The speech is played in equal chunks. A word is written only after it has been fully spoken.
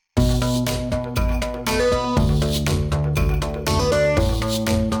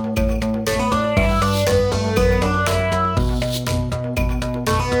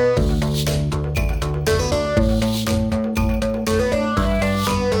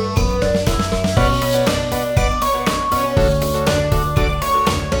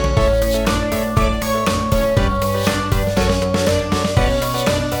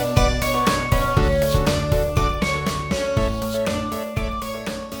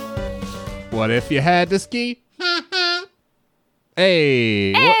What if you had to ski?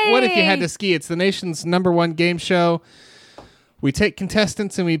 Hey, what if you had to ski? It's the nation's #1 game show. We take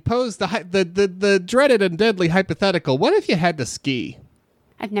contestants and we pose the dreaded and deadly hypothetical. What if you had to ski?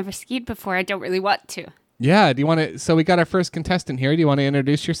 I've never skied before. I don't really want to. Yeah, do you want to? So we got our first contestant here. Do you want to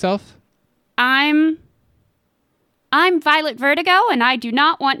introduce yourself? I'm Violet Vertigo, and I do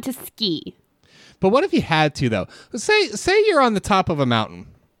not want to ski. But what if you had to, though? Say you're on the top of a mountain.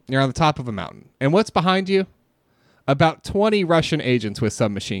 You're on the top of a mountain. And what's behind you? About 20 Russian agents with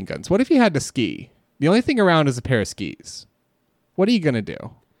submachine guns. What if you had to ski? The only thing around is a pair of skis. What are you going to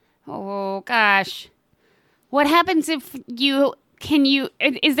do? Oh, gosh. What happens if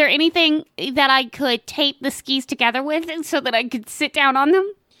is there anything that I could tape the skis together with so that I could sit down on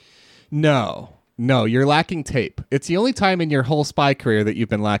them? No, you're lacking tape. It's the only time in your whole spy career that you've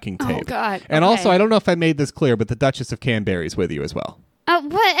been lacking tape. Oh, God. And okay. also, I don't know if I made this clear, but the Duchess of Canberry's with you as well.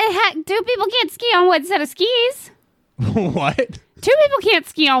 Do people can't ski on one set of skis? What? 2 people can't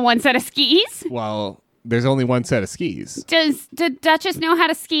ski on one set of skis. Well, there's only one set of skis. Does the Duchess know how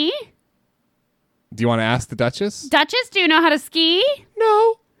to ski? Do you want to ask the Duchess? Duchess, do you know how to ski?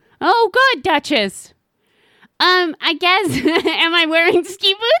 No. Oh, good, Duchess. I guess, am I wearing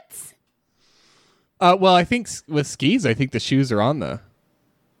ski boots? Well, I think with skis, I think the shoes are on the...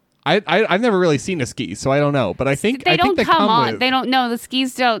 I've never really seen a ski, so I don't know. But I think they don't come on. with... They don't know. The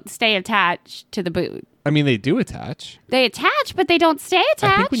skis don't stay attached to the boot. I mean, they do attach. They attach, but they don't stay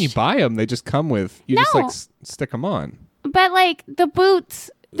attached. I think when you buy them, they just come with... You just, like, stick them on. But, like, the boots...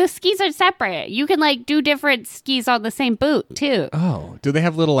 The skis are separate. You can, like, do different skis on the same boot, too. Oh. Do they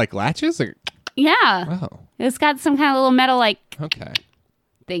have little, like, latches? Or... Yeah. Oh. It's got some kind of little metal, like... Okay.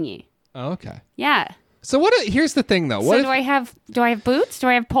 Thingy. Oh, okay. Yeah. So here's the thing, though. Do I have boots? Do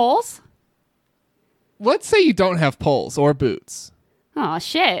I have poles? Let's say you don't have poles or boots. Oh,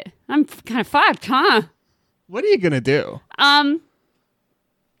 shit. I'm kind of fucked, huh? What are you going to do? Okay.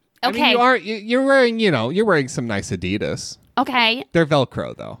 I mean, you're wearing some nice Adidas. Okay. They're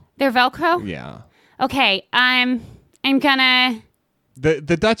Velcro, though. They're Velcro? Yeah. Okay, I'm gonna... The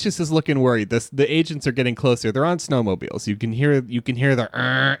Duchess is looking worried. The agents are getting closer. They're on snowmobiles. You can hear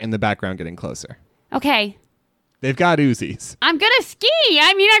the in the background getting closer. Okay. They've got Uzis. I'm gonna ski.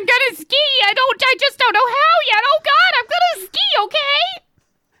 I'm gonna ski. I just don't know how yet. Oh God, I'm gonna ski.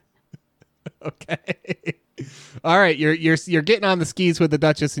 Okay. Okay. All right. You're getting on the skis with the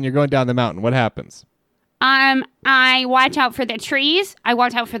Duchess and you're going down the mountain. What happens? I watch out for the trees. I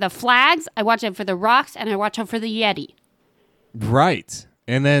watch out for the flags. I watch out for the rocks, and I watch out for the Yeti. Right.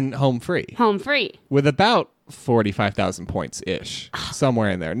 And then home free. Home free. With about 45,000 points-ish.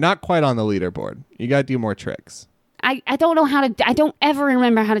 Somewhere in there. Not quite on the leaderboard. You got to do more tricks. I don't know how to... I don't ever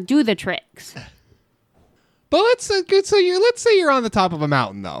remember how to do the tricks. But let's say you're on the top of a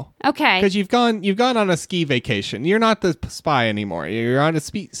mountain, though. Okay. Because you've gone on a ski vacation. You're not the spy anymore. You're on a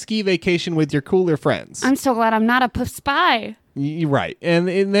ski vacation with your cooler friends. I'm so glad I'm not a spy. You're right.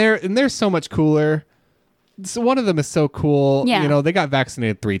 And they're so much cooler. So one of them is so cool. Yeah. You know, they got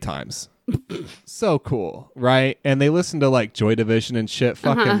vaccinated 3 times. So cool, right? And they listen to like Joy Division and shit.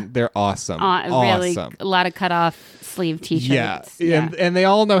 Fucking, they're awesome. Really, awesome. A lot of cut off sleeve t-shirts. Yeah. And they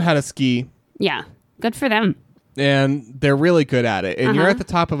all know how to ski. Yeah. Good for them. And they're really good at it. And you're at the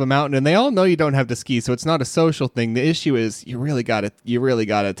top of a mountain, and they all know you don't have to ski, so it's not a social thing. The issue is you really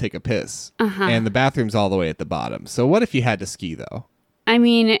gotta take a piss, and the bathroom's all the way at the bottom. So what if you had to ski though? I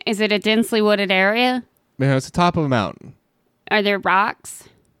mean, is it a densely wooded area? Man, it's the top of a mountain. Are there rocks?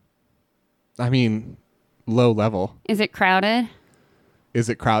 I mean, low level. Is it crowded? Is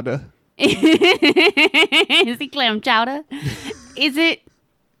it crowded? Is it clam chowder? Is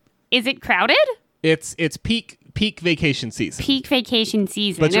it crowded? It's peak vacation season. Peak vacation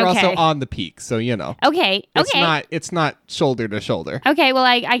season. But you're also on the peak, so you know. Okay. It's not shoulder to shoulder. Okay, well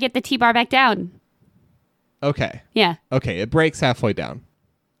I get the T-bar back down. Okay. Yeah. Okay, it breaks halfway down.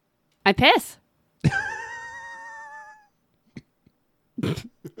 I piss.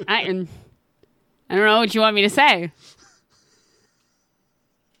 I don't know what you want me to say.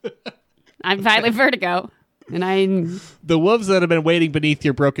 I'm Violet Vertigo. And the wolves that have been waiting beneath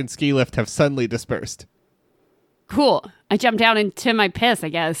your broken ski lift have suddenly dispersed. Cool. I jumped down into my piss, I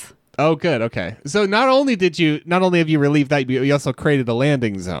guess. Oh, good. Okay. So not only have you relieved that, you also created a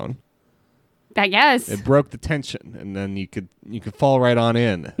landing zone. I guess. It broke the tension, and then you could fall right on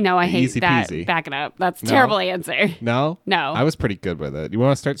in. No, I hate Easy that. peasy. Back it up. That's a terrible answer. No? No. I was pretty good with it. You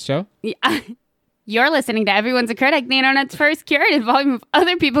want to start the show? Yeah. You're listening to Everyone's a Critic, the internet's first curated volume of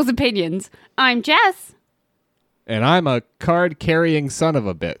other people's opinions. I'm Jess. And I'm a card-carrying son of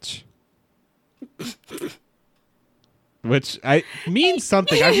a bitch. Which means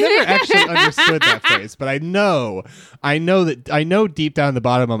something. I've never actually understood that phrase, but I know deep down the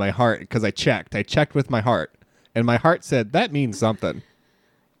bottom of my heart, because I checked with my heart, and my heart said that means something.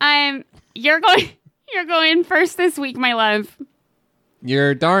 You're going first this week, my love.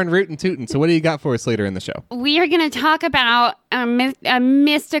 You're darn rootin' tootin'. So what do you got for us later in the show? We are going to talk about a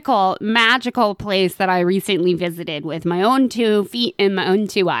mystical, magical place that I recently visited with my own 2 feet and my own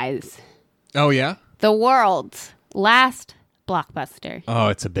 2 eyes. Oh yeah? The world's last blockbuster. Oh,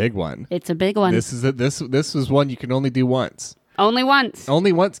 it's a big one. It's a big one. This is one you can only do once. Only once.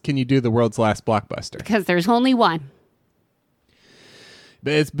 Only once can you do the world's last blockbuster. Because there's only one.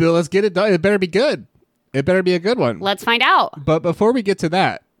 Let's get it done. It better be good. It better be a good one. Let's find out. But before we get to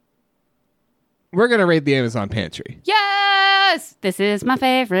that, we're going to raid the Amazon pantry. Yes! This is my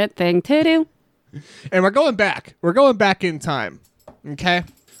favorite thing to do. And we're going back. We're going back in time. Okay?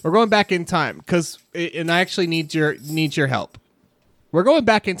 We're going back in time and I actually need your help. We're going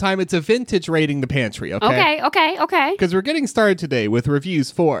back in time. It's a vintage raiding the pantry, okay? Okay. Because we're getting started today with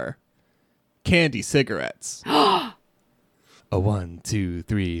reviews for candy cigarettes. A 1, 2,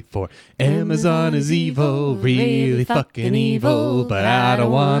 3, 4. Amazon is evil, really fucking evil, but I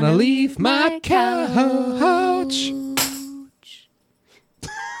don't want to leave my couch.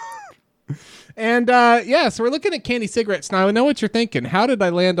 And so we're looking at candy cigarettes. Now, I know what you're thinking. How did I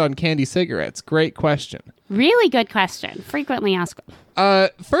land on candy cigarettes? Great question. Really good question. Frequently asked.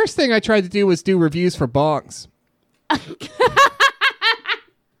 First thing I tried to do was do reviews for bongs. And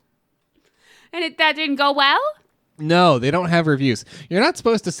that didn't go well? No, they don't have reviews. You're not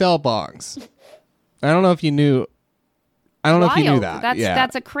supposed to sell bongs. I don't know if you knew. I don't know if you knew that.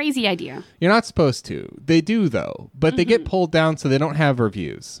 That's a crazy idea. You're not supposed to. They do, though. But they get pulled down, so they don't have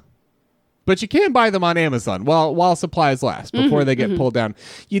reviews. But you can buy them on Amazon while supplies last before they get pulled down.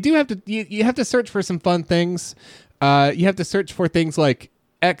 You do have to you have to search for some fun things. You have to search for things like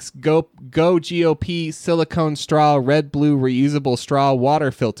Go GOP silicone straw, red blue reusable straw,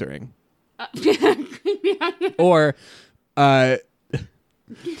 water filtering. Or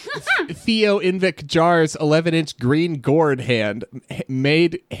Theo Invic jars 11-inch green gourd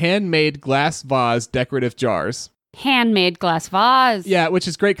handmade glass vase decorative jars. Handmade glass vase. Yeah, which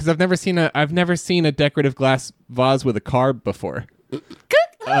is great because I've never seen a decorative glass vase with a carb before.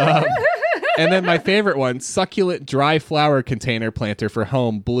 And then my favorite one, succulent dry flower container planter for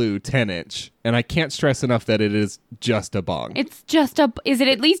home, blue, 10-inch. And I can't stress enough that it is just a bong. It's just is it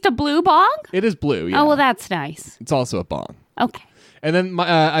at least a blue bong? It is blue, yeah. Oh, well, that's nice. It's also a bong. Okay. And then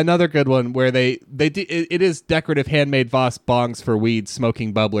another good one where it is decorative handmade Voss bongs for weed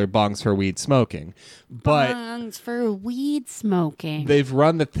smoking bubbler, bongs for weed smoking. But bongs for weed smoking. They've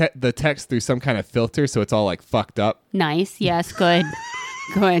run the text through some kind of filter, so it's all like fucked up. Nice. Yes. Good.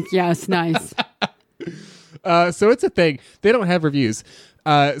 Good. Yes. Nice. So it's a thing. They don't have reviews.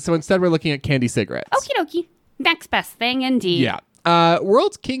 So instead we're looking at candy cigarettes. Okie dokie. Next best thing indeed. Yeah.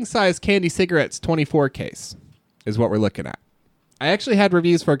 World's king size candy cigarettes 24 case is what we're looking at. I actually had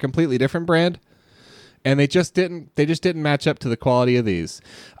reviews for a completely different brand, and they just didn't match up to the quality of these.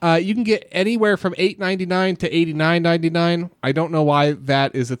 You can get anywhere from $8.99 to $89.99. I don't know why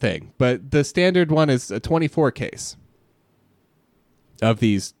that is a thing, but the standard one is a 24 case of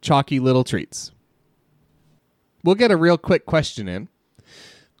these chalky little treats. We'll get a real quick question in.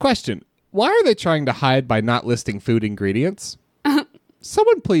 Question: why are they trying to hide by not listing food ingredients?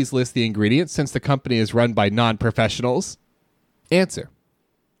 Someone please list the ingredients since the company is run by non-professionals. Answer: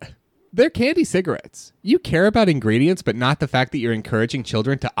 they're candy cigarettes. You care about ingredients, but not the fact that you're encouraging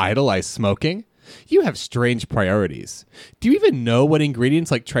children to idolize smoking? You have strange priorities. Do you even know what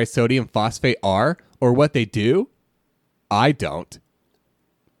ingredients like trisodium phosphate are or what they do? I don't.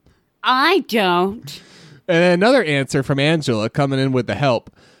 I don't. And another answer from Angela coming in with the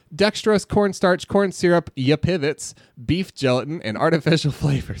help. Dextrose, cornstarch, corn syrup, ya pivots, beef gelatin, and artificial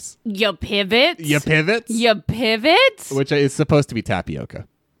flavors. Ya pivots? Ya pivots? Ya pivots? Which is supposed to be tapioca.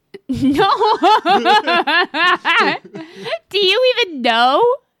 No. Do you even know?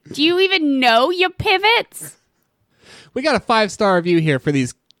 Do you even know ya pivots? We got a 5-star review here for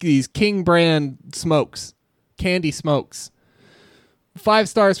these King brand smokes. Candy smokes. 5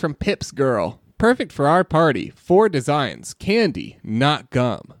 stars from Pips Girl. Perfect for our party. 4 designs. Candy, not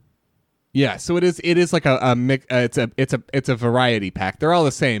gum. Yeah, so it is like a mix. It's a variety pack. They're all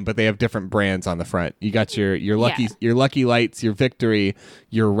the same, but they have different brands on the front. You got your Lucky Lights, your Victory,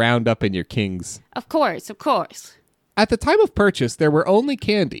 your Roundup, and your Kings. Of course. At the time of purchase, there were only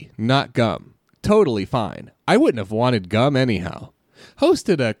candy, not gum. Totally fine. I wouldn't have wanted gum anyhow.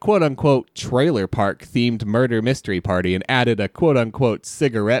 Hosted a quote-unquote trailer park themed murder mystery party and added a quote-unquote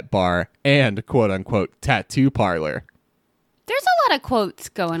cigarette bar and quote-unquote tattoo parlor. There's a lot of quotes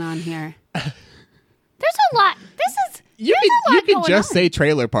going on here. There's a lot. You can just say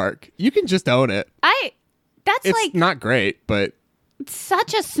trailer park. You can just own it. That's It's like not great, but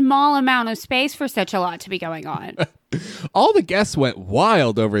such a small amount of space for such a lot to be going on. all the guests went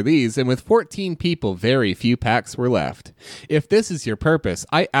wild over these, and with 14 people, very few packs were left. If this is your purpose,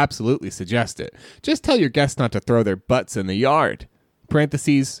 I absolutely suggest it. Just tell your guests not to throw their butts in the yard.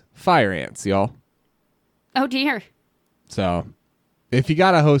 Parentheses, fire ants, y'all. Oh, dear. So, if you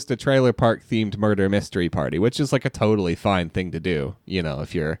gotta host a trailer park themed murder mystery party, which is like a totally fine thing to do, you know,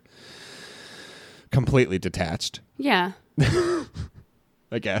 if you're completely detached, Yeah.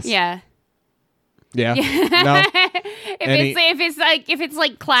 I guess. Yeah. Yeah. No. if it's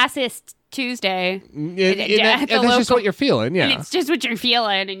like classist Tuesday, And that's just what you're feeling. Yeah. and it's just what you're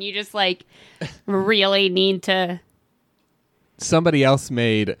feeling, and you just like really need to. Somebody else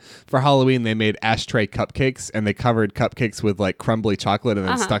made, for Halloween, they made ashtray cupcakes, and they covered cupcakes with like crumbly chocolate and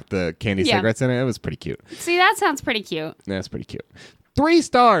then stuck the candy cigarettes in it. It was pretty cute. See, that sounds pretty cute. That's pretty cute. 3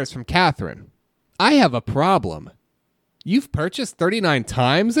 stars from Catherine. I have a problem. You've purchased 39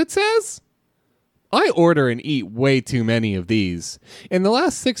 times, it says? I order and eat way too many of these. In the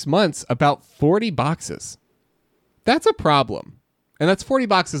last 6 months, about 40 boxes. That's a problem. And that's 40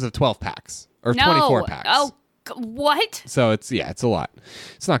 boxes of 12 packs. Or 24 packs. Oh, what? So it's a lot.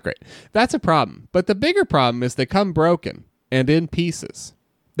 It's not great. That's a problem. But the bigger problem is they come broken and in pieces.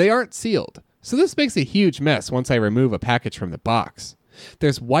 They aren't sealed. So this makes a huge mess once I remove a package from the box.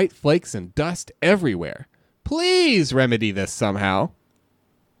 There's white flakes and dust everywhere. Please remedy this somehow.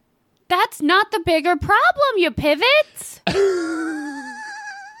 That's not the bigger problem, you pivots.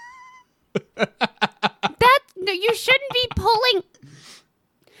 You shouldn't be pulling.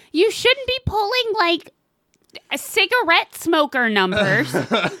 You shouldn't be pulling like cigarette smoker numbers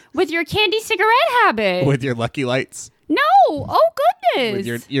with your candy cigarette habit. With your Lucky Lights. No. Oh goodness.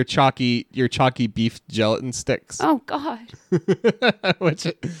 With your chalky beef gelatin sticks. Oh God. Which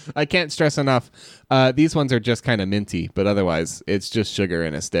I can't stress enough. These ones are just kind of minty, but otherwise it's just sugar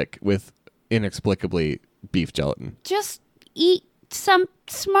in a stick with inexplicably beef gelatin. Just eat some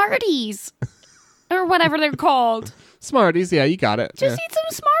Smarties or whatever they're called. Smarties, yeah, you got it. Just eat some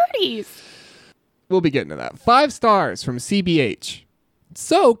Smarties. We'll be getting to that. 5 stars from CBH.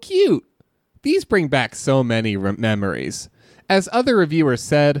 So cute. These bring back so many memories. As other reviewers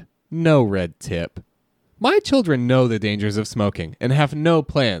said, no red tip. My children know the dangers of smoking and have no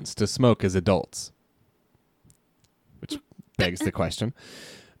plans to smoke as adults. Which begs the question.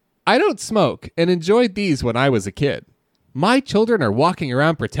 I don't smoke and enjoyed these when I was a kid. My children are walking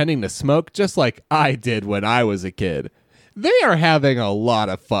around pretending to smoke just like I did when I was a kid. They are having a lot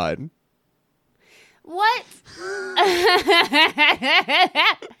of fun. What?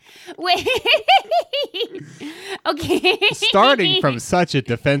 Wait. Okay. Starting from such a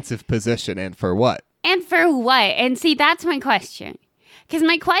defensive position, and for what? And for what? And see, that's my question. Because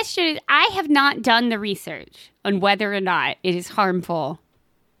my question is, I have not done the research on whether or not it is harmful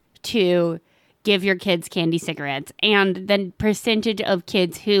to give your kids candy cigarettes and the percentage of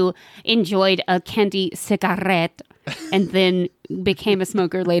kids who enjoyed a candy cigarette and then became a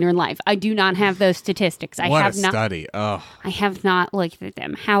smoker later in life. I do not have those statistics. Study. Oh. I have not looked at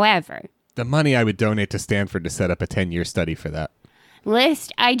them. However, the money I would donate to Stanford to set up a 10-year study for that.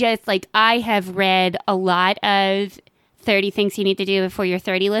 I have read a lot of 30 things you need to do before you're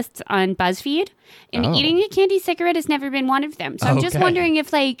 30 lists on BuzzFeed, and eating a candy cigarette has never been one of them. So I'm just wondering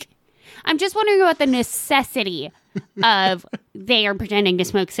about the necessity of they are pretending to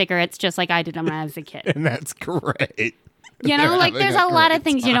smoke cigarettes just like I did when I was a kid. And that's great. You know, like there's a lot of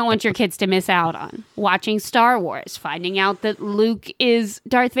things you don't want your kids to miss out on. Watching Star Wars, finding out that Luke is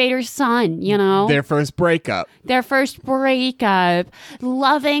Darth Vader's son, you know. Their first breakup.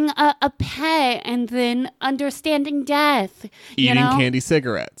 Loving a pet and then understanding death. Eating candy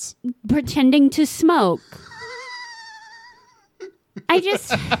cigarettes. Pretending to smoke.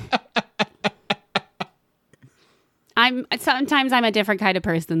 Sometimes I'm a different kind of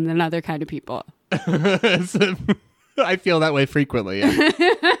person than other kind of people. I feel that way frequently.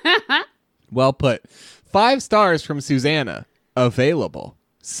 Yeah. Well put. 5 stars from Susanna. Available.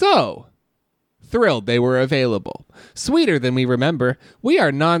 So, Thrilled they were available. Sweeter than we remember, we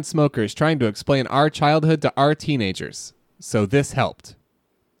are non-smokers trying to explain our childhood to our teenagers. So this helped.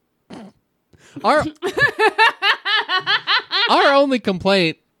 Our only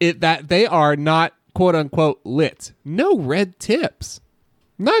complaint is that they are not quote-unquote lit. No red tips.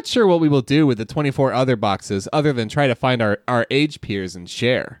 Not sure what we will do with the 24 other boxes other than try to find our age peers and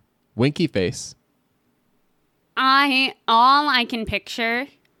share. Winky face. All I can picture,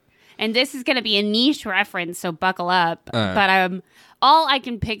 and this is going to be a niche reference, so buckle up, but all I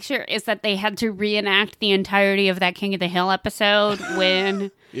can picture is that they had to reenact the entirety of that King of the Hill episode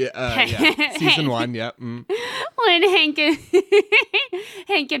when... yeah. Season 1, yeah. Mm. When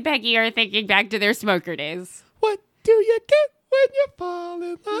Hank and Peggy are thinking back to their smoker days. What do you get when you fall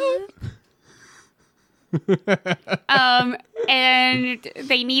in love? And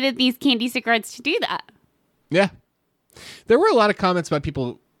they needed these candy cigarettes to do that. Yeah. There were a lot of comments about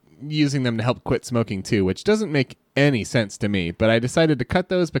people using them to help quit smoking too, which doesn't make any sense to me, but I decided to cut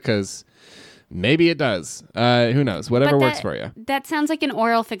those because maybe it does. Who knows? Whatever works for you. That sounds like an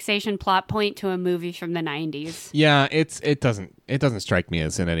oral fixation plot point to a movie from the 90s. Yeah, it doesn't strike me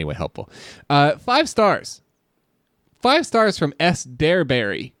as in any way helpful. 5 stars. 5 stars from S.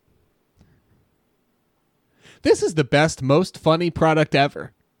 Dareberry. This is the best, most funny product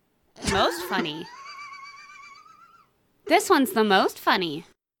ever. Most funny. This one's the most funny.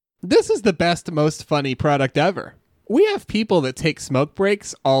 This is the best, most funny product ever. We have people that take smoke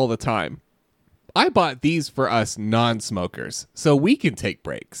breaks all the time. I bought these for us non-smokers, so we can take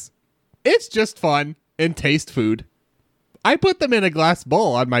breaks. It's just fun and taste food. I put them in a glass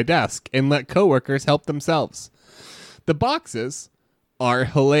bowl on my desk and let coworkers help themselves. The boxes are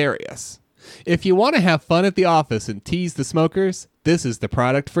hilarious. If you want to have fun at the office and tease the smokers, this is the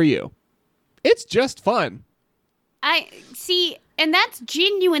product for you. It's just fun. I see, and that's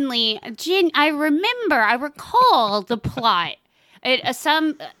genuinely, I recall the plot.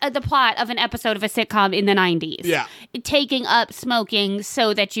 The plot of an episode of a sitcom in the 90s. Yeah. Taking up smoking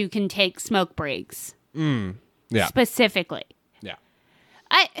so that you can take smoke breaks. Yeah. Specifically. Yeah.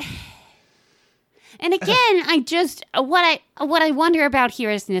 And again, what I wonder about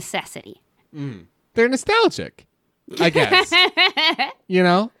here is necessity. They're nostalgic, I guess. You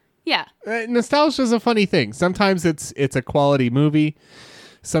know? Yeah. Nostalgia is a funny thing. Sometimes it's a quality movie.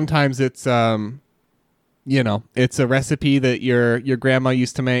 Sometimes it's it's a recipe that your grandma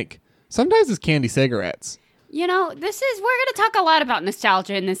used to make. Sometimes it's candy cigarettes. We're going to talk a lot about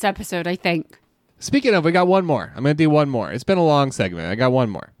nostalgia in this episode, I think. Speaking of, we got one more. I'm going to do one more. It's been a long segment. I got one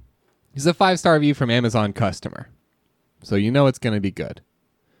more. It's a 5-star review from Amazon customer. So you know it's going to be good.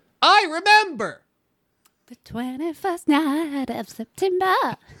 I remember! The 21st night of September.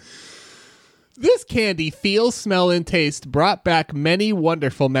 This candy feel, smell, and taste brought back many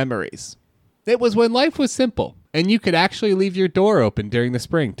wonderful memories. It was when life was simple, and you could actually leave your door open during the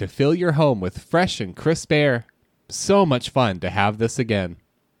spring to fill your home with fresh and crisp air. So much fun to have this again.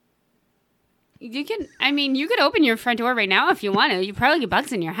 You could open your front door right now if you want to. You probably get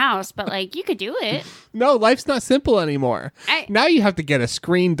bugs in your house, but you could do it. No, life's not simple anymore. Now you have to get a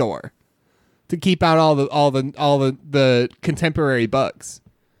screen door to keep out all the contemporary bugs.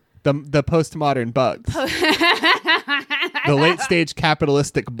 The postmodern bugs. The late stage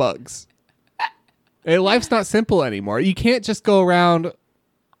capitalistic bugs. Life's not simple anymore. You can't just go around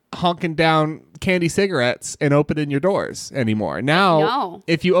honking down candy cigarettes and open in your doors anymore. Now,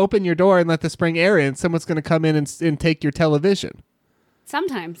 If you open your door and let the spring air in, someone's going to come in and take your television.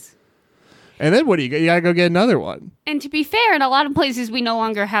 Sometimes. And then what do you get? You got to go get another one. And to be fair, in a lot of places, we no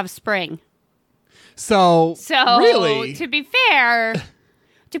longer have spring. So really, to be fair,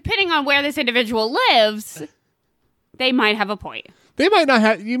 depending on where this individual lives, they might have a point. They might not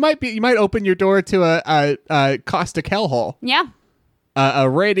have. You might open your door to a caustic hellhole. Yeah. A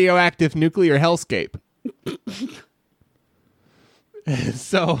radioactive nuclear hellscape.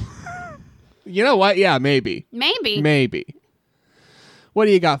 So, you know what? Yeah, maybe. Maybe. What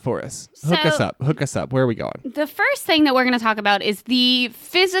do you got for us? Hook us up. Where are we going? The first thing that we're going to talk about is the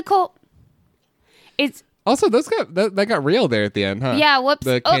physical. It's also that got real there at the end, huh? Yeah. Whoops.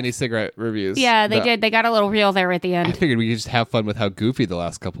 The candy cigarette reviews. Yeah, they did. They got a little real there at the end. I figured we could just have fun with how goofy the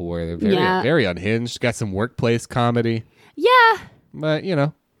last couple were. They're very, very unhinged. Got some workplace comedy. Yeah. But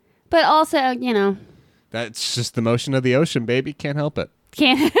But also, that's just the motion of the ocean, baby. Can't help it.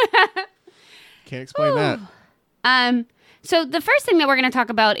 Can't explain that. So the first thing that we're going to talk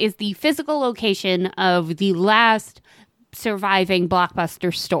about is the physical location of the last surviving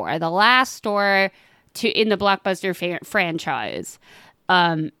Blockbuster store, the last store in the Blockbuster franchise.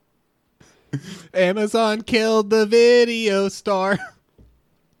 Amazon killed the video star.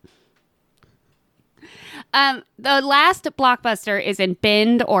 The last Blockbuster is in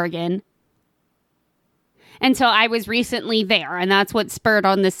Bend, Oregon. And so I was recently there, and that's what spurred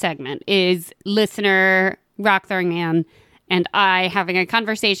on this segment, is listener Rock Throwing Man and I having a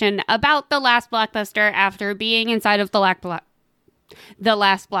conversation about the last Blockbuster after being inside of the last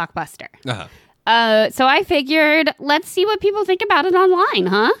Blockbuster. So I figured, let's see what people think about it online,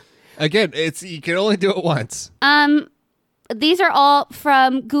 huh? Again, you can only do it once. These are all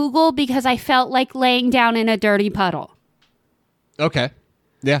from Google because I felt like laying down in a dirty puddle. Okay.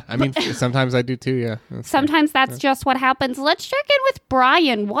 Yeah, I mean, sometimes I do too, yeah. Sometimes that's just what happens. Let's check in with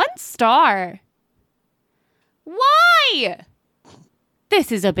Brian. 1 star. Why?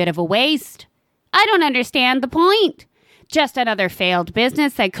 This is a bit of a waste. I don't understand the point. Just another failed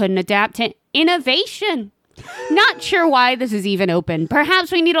business that couldn't adapt to innovation. Not sure why this is even open.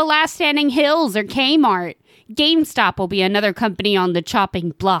 Perhaps we need a Last Standing Hills or Kmart. GameStop will be another company on the chopping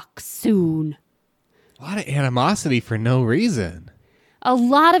block soon. A lot of animosity for no reason. A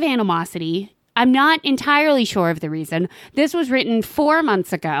lot of animosity. I'm not entirely sure of the reason. This was written 4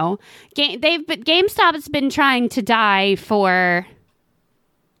 months ago. GameStop's been trying to die for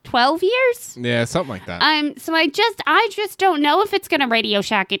 12 years. Yeah, something like that. So I just don't know if it's gonna Radio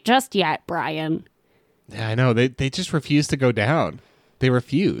Shack it just yet, Brian. Yeah, I know. They just refuse to go down. They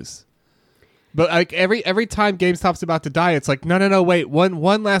refuse. But like every time GameStop's about to die, it's like, no, wait,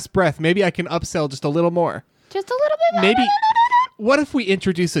 one last breath. Maybe I can upsell just a little more. Just a little bit. Maybe. What if we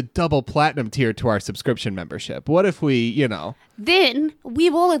introduce a double platinum tier to our subscription membership? What if we, Then we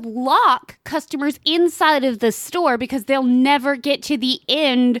will lock customers inside of the store because they'll never get to the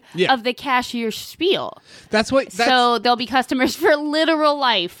end of the cashier spiel. So they'll be customers for literal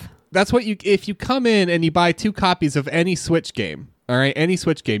life. That's what if you come in and you buy 2 copies of any Switch game, all right, any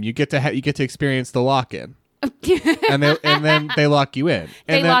Switch game, you get to experience the lock-in. and then they lock you in.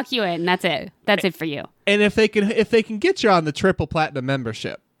 Lock you in. That's it. That's it for you. And if they can get you on the triple platinum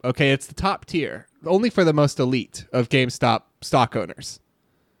membership, okay, it's the top tier, only for the most elite of GameStop stock owners.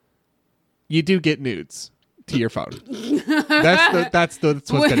 You do get nudes to your phone. That's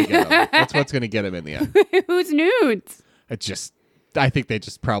what's gonna get them. That's what's gonna get them in the end. Who's nudes? I think they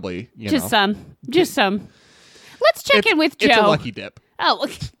just probably just some. Let's check in with Joe. It's a lucky dip. Oh,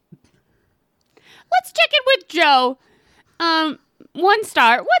 okay. Let's check in with Joe. 1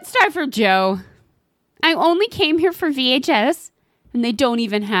 star. 1 star for Joe. I only came here for VHS, and they don't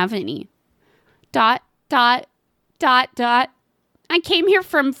even have any. ... I came here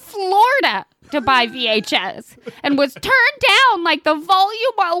from Florida to buy VHS and was turned down like the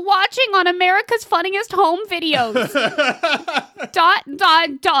volume while watching on America's Funniest Home Videos. ...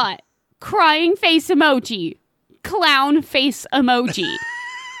 Crying face emoji. Clown face emoji.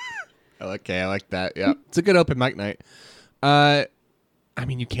 Okay, I like that. Yeah, it's a good open mic night. I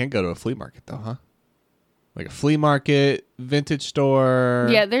mean, you can go to a flea market though, huh? Like a flea market, vintage store.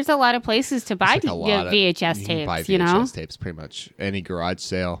 Yeah, there's a lot of places to buy VHS tapes. Buy VHS tapes, pretty much any garage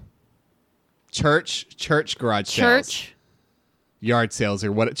sale, church garage sales, yard sales,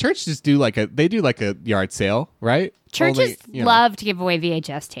 or what? Church just do like a yard sale, right? Churches love to give away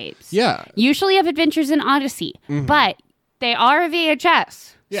VHS tapes. Yeah, usually of Adventures in Odyssey, but they are a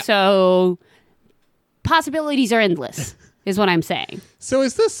VHS. Yeah. So possibilities are endless, is what I'm saying. So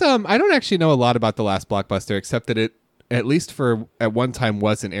is this, I don't actually know a lot about the last Blockbuster, except that it, at least at one time,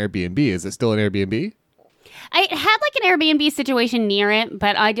 was an Airbnb. Is it still an Airbnb? I had like an Airbnb situation near it,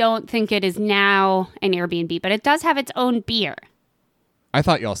 but I don't think it is now an Airbnb. But it does have its own beer. I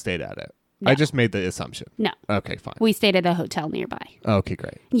thought y'all stayed at it. No. I just made the assumption. No. Okay, fine. We stayed at a hotel nearby. Okay,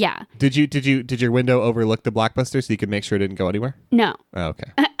 great. Yeah. Did your window overlook the Blockbuster so you could make sure it didn't go anywhere? No. Oh,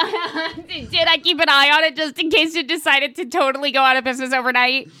 okay. Did I keep an eye on it just in case it decided to totally go out of business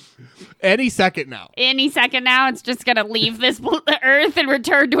overnight? Any second now. It's just going to leave this Earth and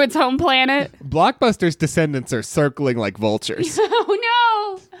return to its home planet. Blockbuster's descendants are circling like vultures.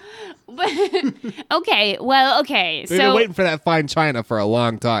 Oh, no. Okay. They've been waiting for that fine china for a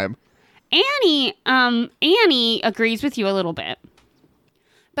long time. Annie agrees with you a little bit.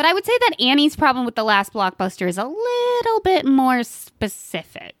 But I would say that Annie's problem with the last Blockbuster is a little bit more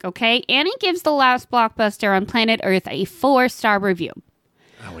specific, okay? Annie gives the last Blockbuster on planet Earth a 4-star review.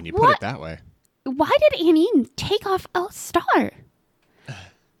 Oh, when you put it that way. Why did Annie take off a star?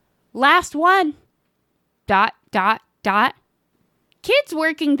 Last one. ... Kids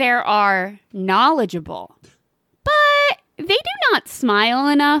working there are knowledgeable, but they do not smile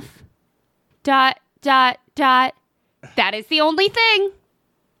enough. ... That is the only thing.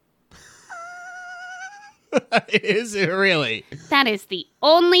 Is it really? That is the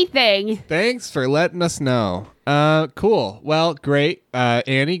only thing. Thanks for letting us know. Cool. Well, great.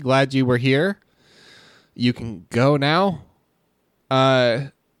 Annie, glad you were here. You can go now.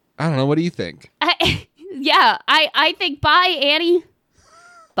 I don't know. What do you think? I think bye, Annie.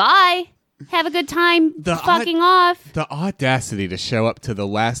 Bye. Have a good time fucking off. The audacity to show up to the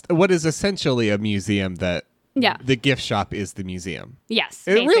last, what is essentially a museum that the gift shop is the museum. Yes.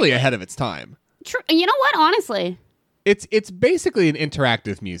 It's really ahead of its time. True. You know what? Honestly. It's basically an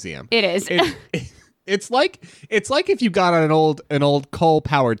interactive museum. It is. It's like if you got on an old coal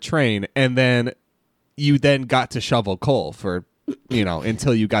powered train and then you got to shovel coal for,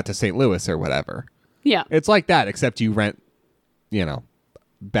 until you got to St. Louis or whatever. Yeah. It's like that, except you rent,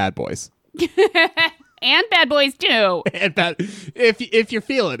 Bad Boys. And Bad Boys too. And if you're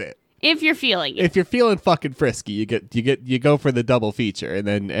feeling it. If you're feeling it. If you're feeling fucking frisky, you go for the double feature, and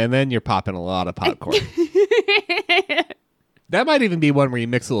then you're popping a lot of popcorn. That might even be one where you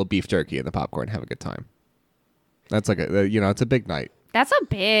mix a little beef jerky in the popcorn and have a good time. That's like it's a big night. That's a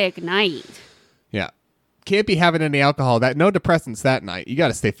big night. Yeah. Can't be having any alcohol. No depressants that night. You got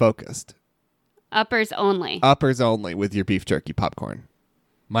to stay focused. Uppers only. Uppers only with your beef jerky popcorn.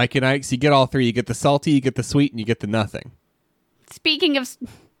 Mike and Ike's, you get all three. You get the salty, you get the sweet, and you get the nothing. Speaking of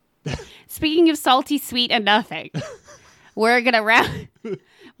salty, sweet, and nothing, we're gonna wrap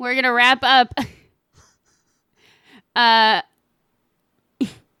up.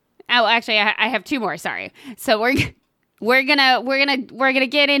 Actually, I have two more. Sorry. So we're gonna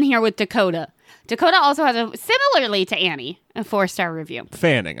get in here with Dakota. Dakota also has similarly to Annie, a 4-star review.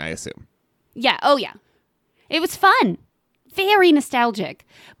 Fanning, I assume. Yeah. Oh yeah. It was fun. Very nostalgic.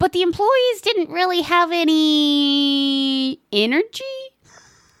 But the employees didn't really have any energy.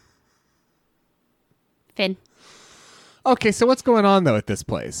 Finn. Okay, so what's going on though at this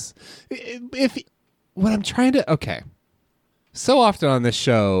place? So often on this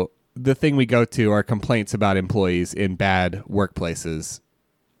show, the thing we go to are complaints about employees in bad workplaces.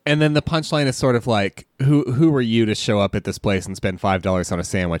 And then the punchline is sort of like, who are you to show up at this place and spend $5 on a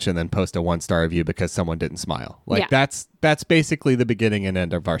sandwich and then post a 1-star review because someone didn't smile? Like, that's basically the beginning and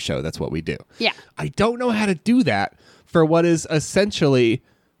end of our show. That's what we do. Yeah. I don't know how to do that for what is essentially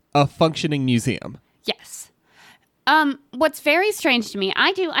a functioning museum. Yes. What's very strange to me,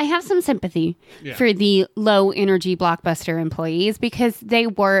 I have some sympathy for the low energy Blockbuster employees because they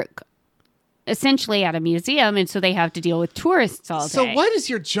work essentially at a museum, and so they have to deal with tourists all day. So what is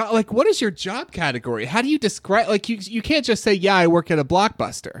your job? Like, what is your job category? How do you describe? Like, you can't just say, "Yeah, I work at a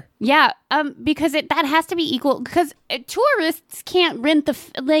Blockbuster." Yeah, because that has to be equal. Because tourists can't rent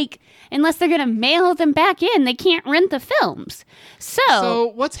unless they're gonna mail them back in. They can't rent the films.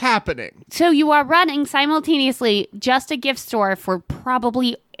 So what's happening? So you are running simultaneously just a gift store for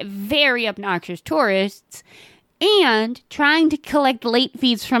probably very obnoxious tourists, and trying to collect late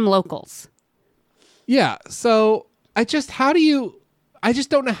fees from locals. Yeah, so I just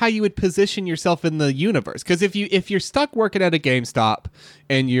don't know how you would position yourself in the universe. Because if you're stuck working at a GameStop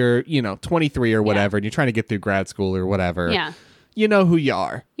and you're 23 or whatever, and you're trying to get through grad school or whatever, you know who you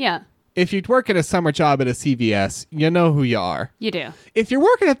are. Yeah. If you'd work at a summer job at a CVS, you know who you are. You do. If you're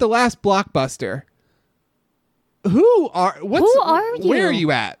working at the last Blockbuster, who are you? Where are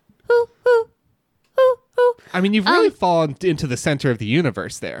you at? Who? I mean, you've really fallen into the center of the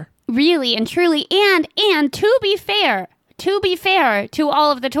universe there. Really and truly, and to be fair to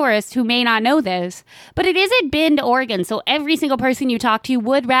all of the tourists who may not know this, but it is at Bend, Oregon, so every single person you talk to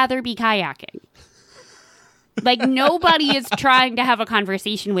would rather be kayaking. Like, nobody is trying to have a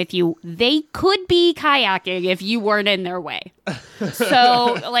conversation with you. They could be kayaking if you weren't in their way.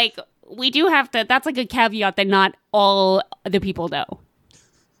 So, like, we do have to, that's like a caveat that not all the people know.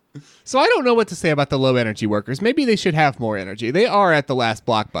 So I don't know what to say about the low energy workers. Maybe they should have more energy. They are at the last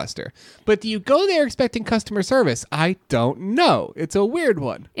Blockbuster. But do you go there expecting customer service? I don't know. It's a weird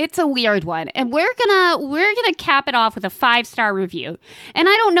one. It's a weird one. And we're gonna cap it off with a 5-star review. And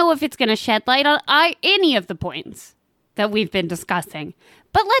I don't know if it's gonna shed light on any of the points that we've been discussing.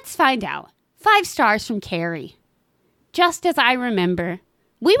 But let's find out. 5 stars from Carrie. Just as I remember.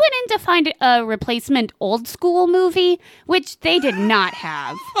 We went in to find a replacement old school movie, which they did not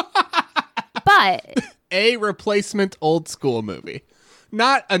have. But a replacement old school movie.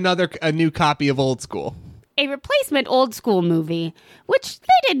 Not a new copy of Old School. A replacement old school movie, which they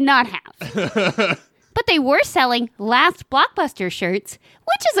did not have. But they were selling Last Blockbuster shirts,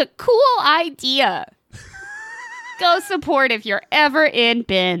 which is a cool idea. Go support if you're ever in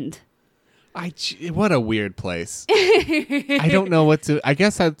Bend. What a weird place. I don't know what to... I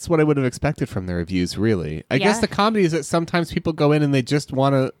guess that's what I would have expected from the reviews, really. I guess the comedy is that sometimes people go in and they just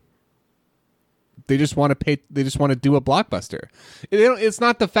want to... They just want to pay. They just want to do a blockbuster. It's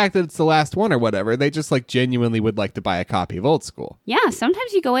not the fact that it's the last one or whatever. They just like genuinely would like to buy a copy of Old School. Yeah,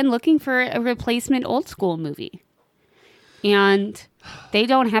 sometimes you go in looking for a replacement Old School movie. And they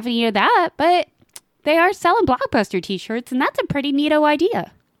don't have any of that, but they are selling Blockbuster t-shirts, and that's a pretty neato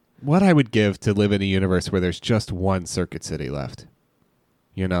idea. What I would give to live in a universe where there's just one Circuit City left.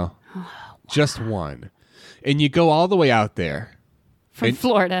 You know? Wow. Just one. And you go all the way out there. From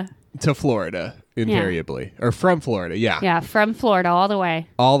Florida. To Florida, invariably. Yeah. Or from Florida, yeah. Yeah, from Florida all the way.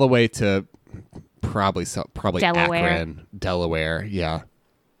 All the way to probably Delaware. Akron, Delaware, yeah.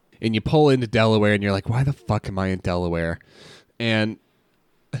 And you pull into Delaware, and you're like, why the fuck am I in Delaware? And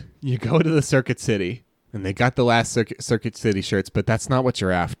you go to the Circuit City, and they got the last Circuit City shirts, but that's not what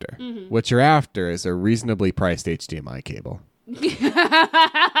you're after. Mm-hmm. What you're after is a reasonably priced HDMI cable.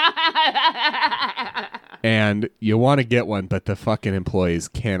 And you want to get one, but the fucking employees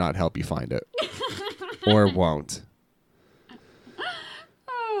cannot help you find it. Or won't.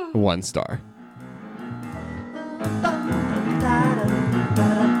 1 star.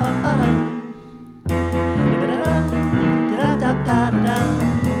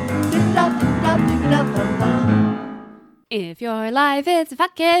 If your life is a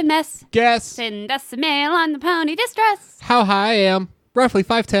fucking mess, guess. Send us a mail on the pony distress. How high I am? Roughly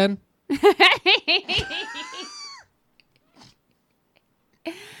 5'10".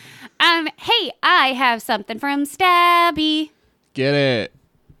 Hey, I have something from Stabby. Get it.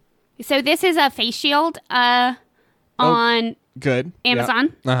 So this is a face shield on good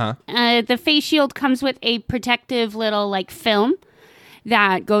Amazon. Yeah. The face shield comes with a protective little like film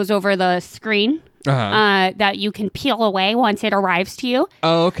that goes over the screen. That you can peel away once it arrives to you.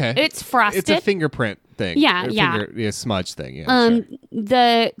 Oh, okay. It's frosted. It's a fingerprint thing. Yeah. Smudge thing. Yeah. Sure.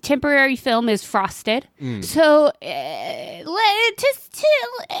 The temporary film is frosted. So,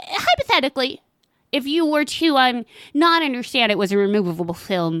 hypothetically, if you were to not understand it was a removable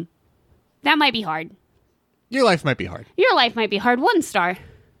film, that might be hard. Your life might be hard. 1 star.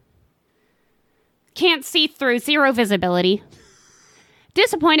 Can't see through. 0 visibility.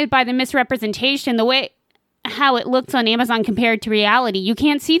 Disappointed by the misrepresentation, the way how it looks on Amazon compared to reality. You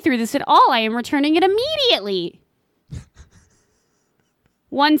can't see through this at all. I am returning it immediately.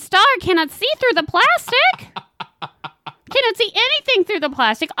 1 star. Cannot see through the plastic. Cannot see anything through the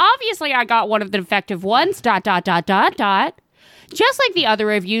plastic. Obviously, I got one of the defective ones. ... Just like the other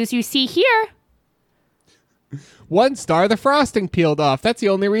reviews you see here. 1 star. The frosting peeled off. That's the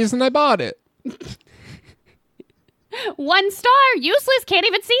only reason I bought it. 1 star. Useless. Can't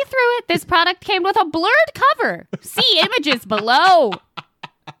even see through it. This product came with a blurred cover. See images below.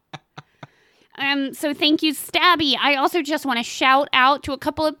 So thank you, Stabby. I also just want to shout out to a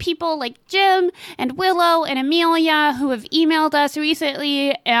couple of people like Jim and Willow and Amelia who have emailed us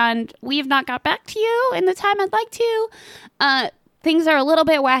recently, and we have not got back to you in the time I'd like to. Things are a little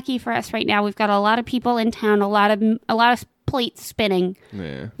bit wacky for us right now. We've got a lot of people in town, a lot of plates spinning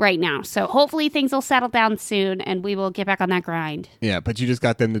right now. So hopefully things will settle down soon and we will get back on that grind. Yeah, but you just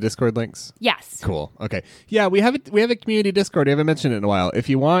got them the Discord links? Yes. Cool. Okay. Yeah, we have a community Discord. We haven't mentioned it in a while. If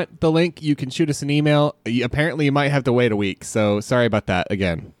you want the link, you can shoot us an email. Apparently you might have to wait a week. So sorry about that.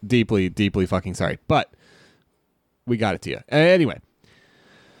 Again, deeply, deeply fucking sorry. But we got it to you. Anyway,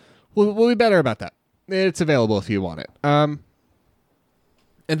 we'll be better about that. It's available if you want it.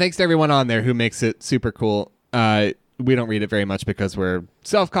 And thanks to everyone on there who makes it super cool. We don't read it very much because we're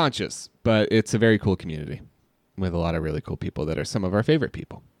self-conscious, but it's a very cool community with a lot of really cool people that are some of our favorite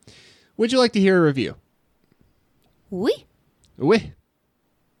people. Would you like to hear a review? We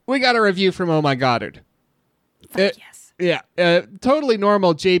got a review from Oh My Goddard. Yes. Yeah. Totally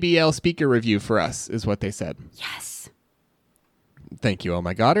normal JBL speaker review for us is what they said. Yes. Thank you, Oh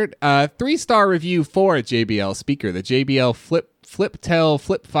My Goddard. 3-star review for a JBL speaker, the JBL FlipTel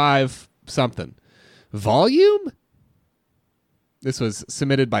Flip 5 something. Volume? This was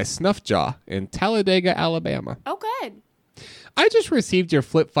submitted by Snuffjaw in Talladega, Alabama. Oh, good. I just received your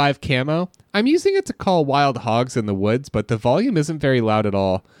Flip 5 camo. I'm using it to call wild hogs in the woods, but the volume isn't very loud at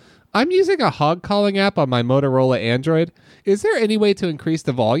all. I'm using a hog calling app on my Motorola Android. Is there any way to increase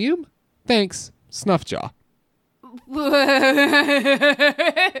the volume? Thanks, Snuffjaw.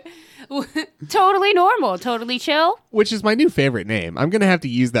 Totally normal, totally chill. Which is my new favorite name. I'm going to have to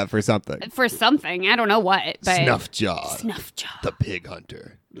use that for something. For something. I don't know what. But Snuffjaw. The pig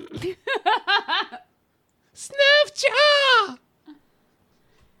hunter. Snuffjaw!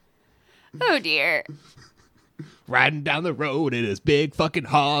 Oh, dear. Riding down the road in his big fucking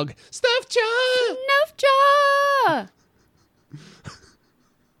hog. Snuffjaw! Snuffjaw!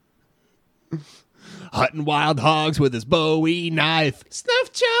 Hunting wild hogs with his Bowie knife.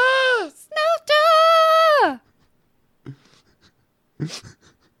 Snuffjaw!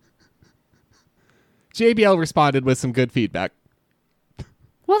 JBL responded with some good feedback.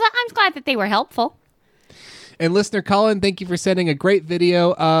 Well, I'm glad that they were helpful. And listener Colin, thank you for sending a great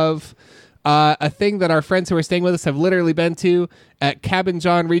video of a thing that our friends who are staying with us have literally been to at Cabin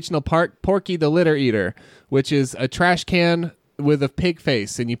John Regional Park, Porky the Litter Eater, which is a trash can with a pig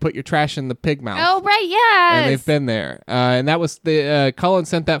face, and you put your trash in the pig mouth. Oh, right, yes. And they've been there. And that was the Colin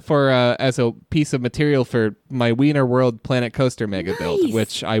sent that for as a piece of material for my Wiener World Planet Coaster mega build,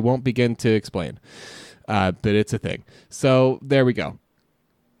 which I won't begin to explain. But it's a thing. So there we go.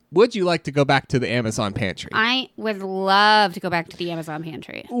 Would you like to go back to the Amazon pantry? I would love to go back to the Amazon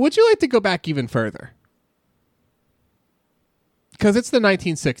pantry. Would you like to go back even further? Because it's the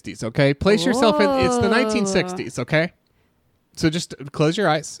 1960s, okay? Place yourself in. It's the 1960s, okay? So just close your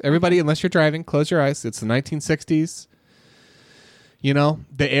eyes. Everybody, unless you're driving, close your eyes. It's the 1960s. You know,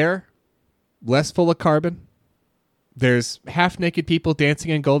 the air, less full of carbon. There's half-naked people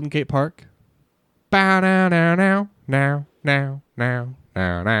dancing in Golden Gate Park. Bow now, now, now, now, now, now.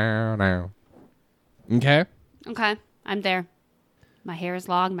 Now. Okay? Okay, I'm there. My hair is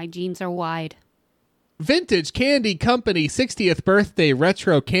long, my jeans are wide. Vintage Candy Company 60th Birthday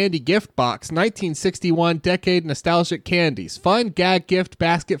Retro Candy Gift Box 1961 Decade Nostalgic Candies. Fun gag gift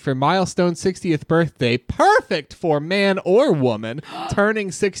basket for milestone 60th birthday. Perfect for man or woman turning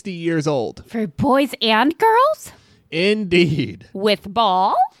 60 years old. For boys and girls? Indeed. With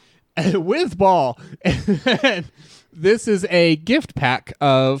ball? With ball. And this is a gift pack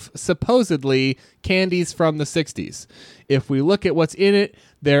of supposedly candies from the 60s. If we look at what's in it,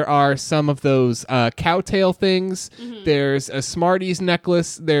 there are some of those cowtail things. Mm-hmm. There's a Smarties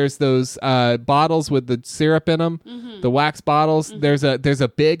necklace. There's those bottles with the syrup in them, the wax bottles. Mm-hmm. There's a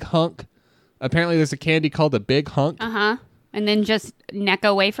big hunk. Apparently, there's a candy called a big hunk. Uh-huh. And then just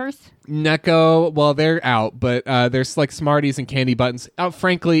Necco wafers? Necco, well, they're out, but there's like Smarties and candy buttons.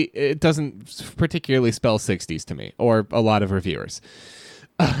 Frankly, it doesn't particularly spell 60s to me, or a lot of reviewers.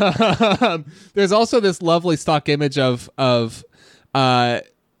 There's also this lovely stock image of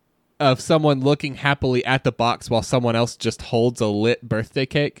someone looking happily at the box while someone else just holds a lit birthday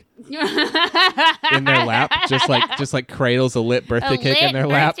cake in their lap, just like cradles a lit birthday cake in their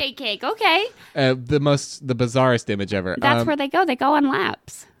lap. Birthday cake, okay. The bizarrest image ever. That's where they go. They go on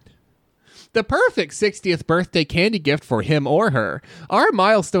laps. The perfect 60th birthday candy gift for him or her. Our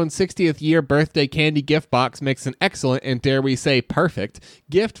milestone 60th year birthday candy gift box makes an excellent, and dare we say perfect,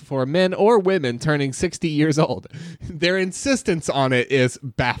 gift for men or women turning 60 years old. Their insistence on it is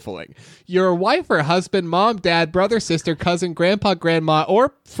baffling. Your wife or husband, mom, dad, brother, sister, cousin, grandpa, grandma,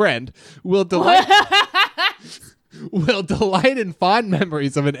 or friend will delight in fond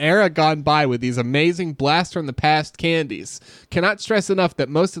memories of an era gone by with these amazing blast from the past candies. Cannot stress enough that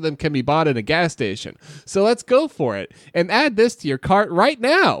most of them can be bought in a gas station. So let's go for it and add this to your cart right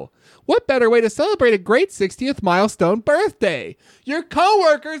now. What better way to celebrate a great 60th milestone birthday? Your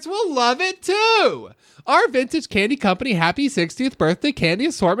coworkers will love it too. Our Vintage Candy Company Happy 60th Birthday Candy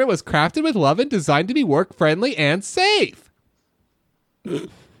Assortment was crafted with love and designed to be work-friendly and safe.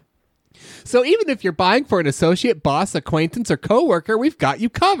 So even if you're buying for an associate, boss, acquaintance, or coworker, we've got you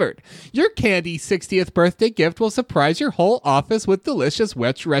covered. Your candy 60th birthday gift will surprise your whole office with delicious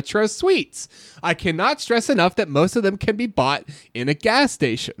retro sweets. I cannot stress enough that most of them can be bought in a gas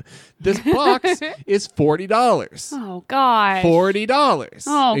station. This box is $40. Oh, gosh. $40.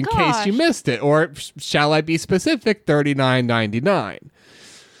 Oh, in case you missed it. Or, shall I be specific, $39.99.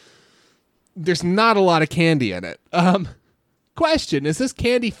 There's not a lot of candy in it. Question, is this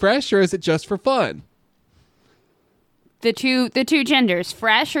candy fresh or is it just for fun? The two genders,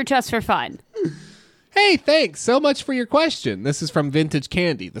 fresh or just for fun? Hey, thanks so much for your question. This is from Vintage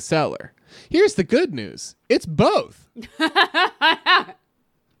Candy, the seller. Here's the good news. It's both.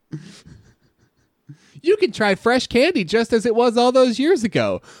 You can try fresh candy just as it was all those years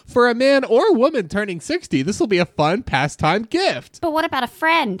ago. For a man or woman turning 60, this will be a fun pastime gift. But what about a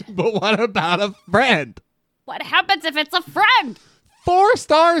friend? What happens if it's a friend? 4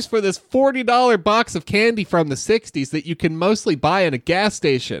 stars for this $40 box of candy from the 60s that you can mostly buy in a gas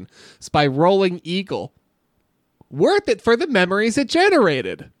station. It's by Rolling Eagle. Worth it for the memories it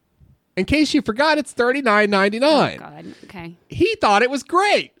generated. In case you forgot, it's $39.99. Oh, God. Okay. He thought it was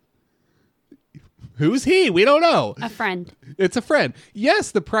great. Who's he? We don't know. A friend. It's a friend.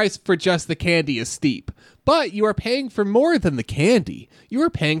 Yes, the price for just the candy is steep, but you are paying for more than the candy. You are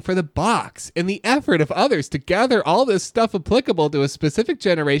paying for the box and the effort of others to gather all this stuff applicable to a specific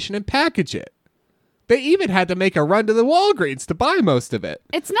generation and package it. They even had to make a run to the Walgreens to buy most of it.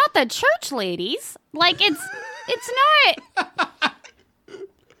 It's not the church ladies. Like, it's not.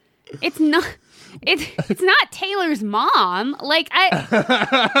 It's not. It's not Taylor's mom. Like,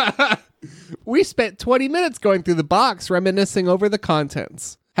 I We spent 20 minutes going through the box, reminiscing over the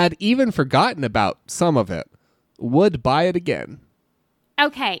contents. Had even forgotten about some of it. Would buy it again.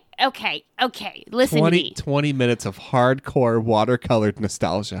 Okay. Listen to me. 20 minutes of hardcore watercolored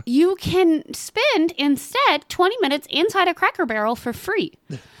nostalgia. You can spend instead 20 minutes inside a Cracker Barrel for free.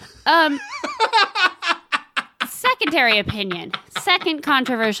 Secondary opinion. Second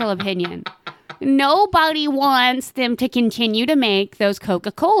controversial opinion. Nobody wants them to continue to make those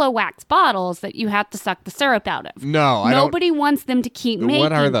Coca-Cola wax bottles that you have to suck the syrup out of. No, Nobody wants them to keep making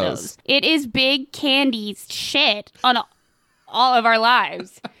What are those? It is big candy shit on all of our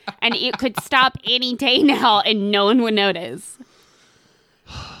lives. And it could stop any day now and no one would notice.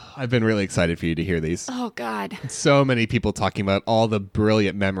 I've been really excited for you to hear these. Oh, God. So many people talking about all the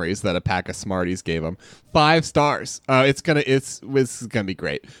brilliant memories that a pack of Smarties gave them. 5 stars. This is gonna be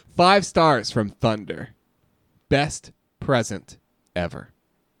great. 5 stars from Thunder. Best present ever.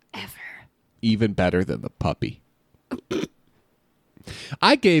 Even better than the puppy.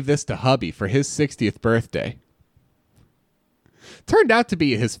 I gave this to hubby for his 60th birthday. Turned out to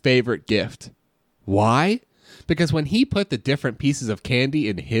be his favorite gift. Why? Because when he put the different pieces of candy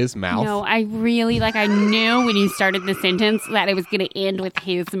in his mouth... No, I knew when you started the sentence that it was going to end with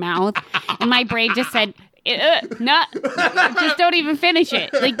his mouth. And my brain just said, no, just don't even finish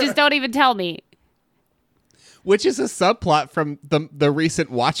it. Like, just don't even tell me. Which is a subplot from the recent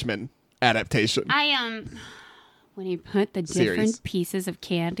Watchmen adaptation. When he put the different pieces of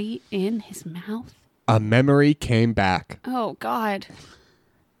candy in his mouth. A memory came back. Oh, God.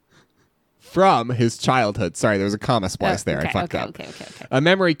 From his childhood. Sorry, there was a comma splice there. I fucked up. Okay. A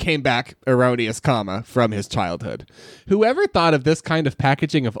memory came back, erroneous comma, from his childhood. Whoever thought of this kind of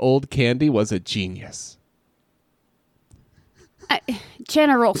packaging of old candy was a genius.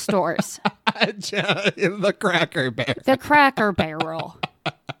 General stores. The Cracker Barrel. The Cracker Barrel.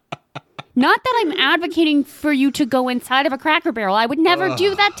 Not that I'm advocating for you to go inside of a Cracker Barrel. I would never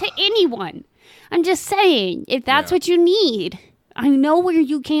do that to anyone. I'm just saying, if that's what you need, I know where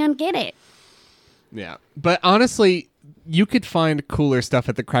you can get it. Yeah. But honestly, you could find cooler stuff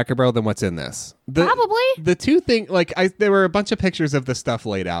at the Cracker Barrel than what's in this. Probably. The two things, there were a bunch of pictures of the stuff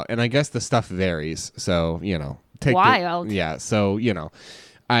laid out, and I guess the stuff varies. So, Wild. So,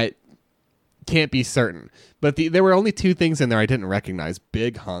 I can't be certain. But there were only 2 things in there I didn't recognize.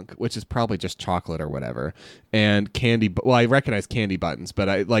 Big Hunk, which is probably just chocolate or whatever, and candy. Well, I recognize candy buttons, but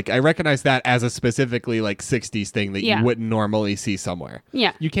I recognize that as a specifically 60s thing that you wouldn't normally see somewhere.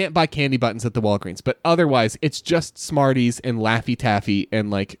 Yeah. You can't buy candy buttons at the Walgreens, but otherwise it's just Smarties and Laffy Taffy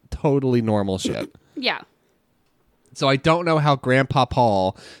and totally normal shit. Yeah. So I don't know how Grandpa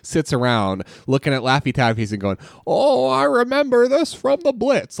Paul sits around looking at Laffy Taffies and going, "Oh, I remember this from the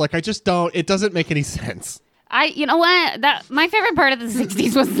Blitz." I just don't. It doesn't make any sense. You know what? My favorite part of the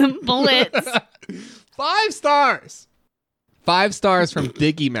 60s was the Blitz. 5 stars. 5 stars from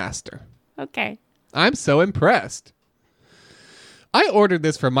Diggy Master. Okay. I'm so impressed. I ordered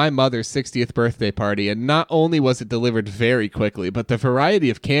this for my mother's 60th birthday party, and not only was it delivered very quickly, but the variety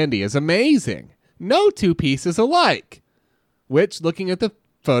of candy is amazing. No 2 pieces alike. Which, looking at the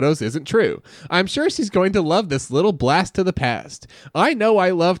photos, isn't true. I'm sure she's going to love this little blast to the past. I know I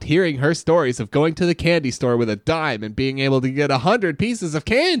loved hearing her stories of going to the candy store with a dime and being able to get 100 pieces of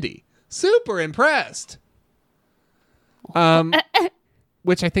candy. Super impressed.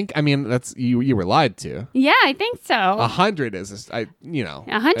 Which I think, that's you were lied to. Yeah, I think so. 100 is,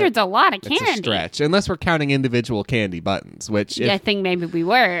 100's a lot of candy. It's a stretch, unless we're counting individual candy buttons, which I think maybe we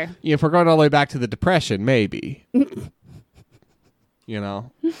were. If we're going all the way back to the Depression, maybe.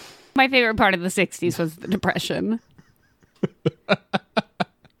 My favorite part of the 60s was the Depression.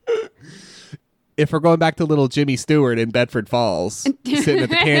 If we're going back to little Jimmy Stewart in Bedford Falls, sitting at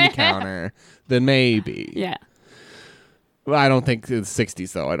the candy counter, then maybe. Yeah. Well, I don't think it's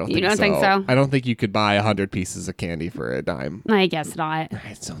 60s, though. You don't think so? I don't think you could buy 100 pieces of candy for a dime. I guess not.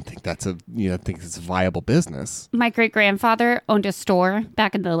 I don't think that's a viable business. My great-grandfather owned a store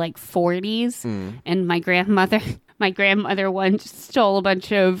back in the 40s, and my grandmother once stole a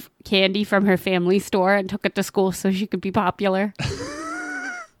bunch of candy from her family store and took it to school so she could be popular.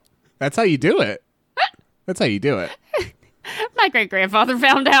 That's how you do it. My great-grandfather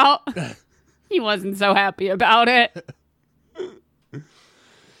found out. He wasn't so happy about it.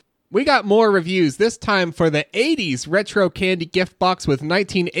 We got more reviews, this time for the 80s retro candy gift box with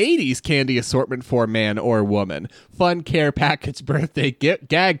 1980s candy assortment for man or woman. Fun care package birthday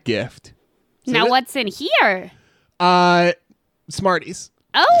gag gift. So now what's in here? Smarties.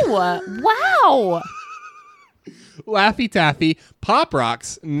 Oh, wow. Laffy Taffy, Pop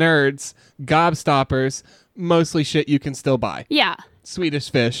Rocks, Nerds, Gobstoppers, mostly shit you can still buy. Yeah. Swedish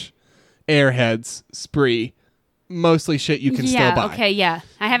Fish, Airheads, Spree, mostly shit you can still buy. Okay, yeah.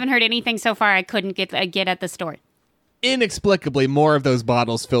 I haven't heard anything so far I couldn't get at the store. Inexplicably, more of those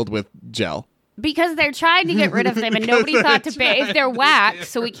bottles filled with gel. Because they're trying to get rid of them, and nobody thought to if they're wax,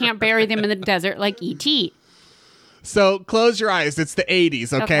 so we can't bury them in the desert like E.T. So close your eyes. It's the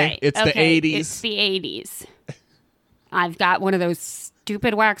 80s, okay? It's the 80s. It's the 80s. I've got one of those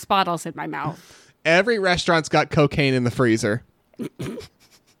stupid wax bottles in my mouth. Every restaurant's got cocaine in the freezer.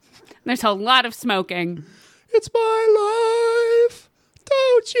 There's a lot of smoking. It's my life.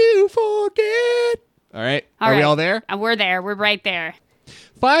 Don't you forget. All right. Are we all there? We're there. We're right there.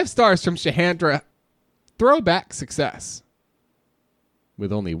 5 stars from Shahandra. Throwback success.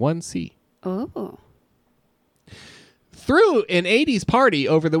 With only 1 C. Ooh. Threw an 80s party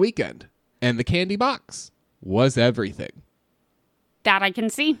over the weekend, and the candy box was everything. That I can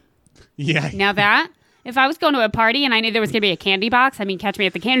see. Yeah. Now that, if I was going to a party and I knew there was going to be a candy box, I mean, catch me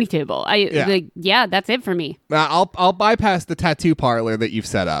at the candy table. That's it for me. I'll bypass the tattoo parlor that you've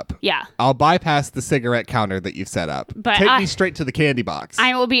set up. Yeah. I'll bypass the cigarette counter that you've set up. But Take me straight to the candy box.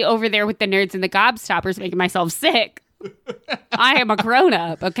 I will be over there with the nerds and the gobstoppers making myself sick. I am a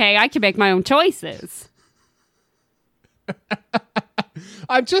grown-up, okay? I can make my own choices.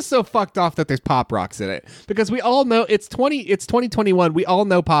 I'm just so fucked off that there's Pop Rocks in it, because we all know it's 2021. We all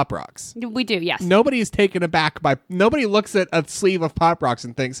know Pop Rocks. We do, yes. Nobody is taken aback by. Nobody looks at a sleeve of Pop Rocks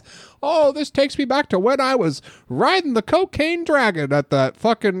and thinks, "Oh, this takes me back to when I was riding the cocaine dragon at that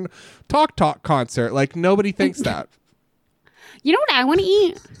fucking Talk concert." Like, nobody thinks that. You know what I want to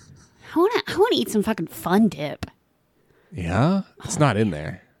eat? I want to eat some fucking Fun Dip. Yeah, it's not in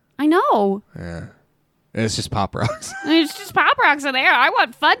there. I know. Yeah. It's just Pop Rocks. It's just Pop Rocks in there. I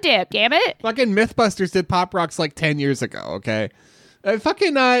want Fun Dip, damn it. Fucking Mythbusters did Pop Rocks like 10 years ago, okay?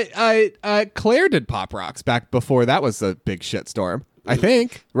 Claire did Pop Rocks back before that was a big shitstorm, I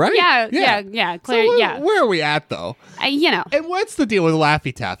think, right? Yeah. Claire, so where are we at, though? And what's the deal with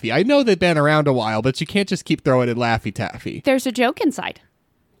Laffy Taffy? I know they've been around a while, but you can't just keep throwing in Laffy Taffy. There's a joke inside.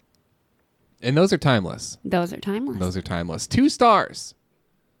 And those are timeless. 2 stars.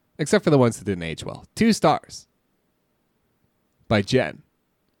 Except for the ones that didn't age well. 2 stars. By Jen.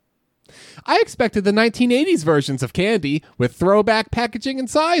 I expected the 1980s versions of candy with throwback packaging and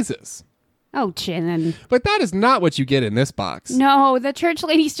sizes. Oh, Jen. But that is not what you get in this box. No, the church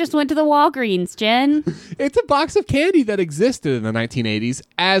ladies just went to the Walgreens, Jen. It's a box of candy that existed in the 1980s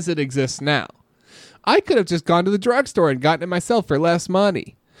as it exists now. I could have just gone to the drugstore and gotten it myself for less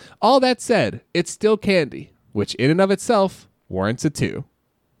money. All that said, it's still candy, which in and of itself warrants a 2.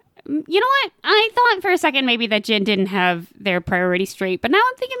 You know what? I thought for a second maybe that Jen didn't have their priorities straight, but now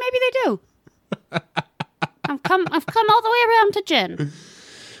I'm thinking maybe they do. I've come all the way around to Jen.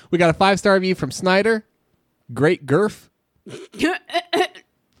 We got a 5-star review from Snyder. Great girth.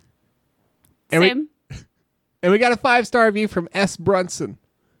 Same. And we got a 5-star review from S. Brunson.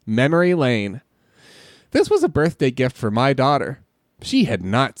 Memory Lane. This was a birthday gift for my daughter. She had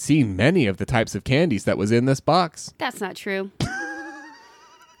not seen many of the types of candies that was in this box. That's not true.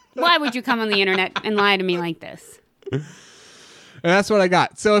 Why would you come on the internet and lie to me like this? And that's what I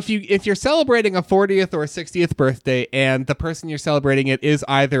got. So if you're celebrating a 40th or a 60th birthday and the person you're celebrating it is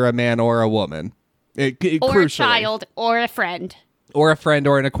either a man or a woman, or crucially, a child or a friend. Or a friend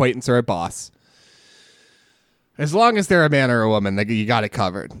or an acquaintance or a boss. As long as they're a man or a woman, you got it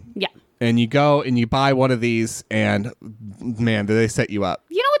covered. Yeah. And you go and you buy one of these and, man, do they set you up.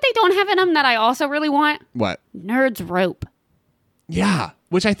 You know what they don't have in them that I also really want? What? Nerds Rope. Yeah,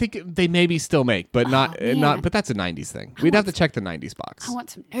 which I think they maybe still make, but not. But that's a 90s thing. We'd have to check the 90s box. I want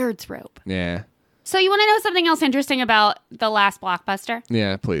some Nerds Rope. Yeah. So you want to know something else interesting about the last Blockbuster?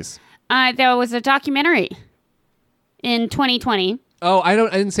 Yeah, please. There was a documentary in 2020. Oh, I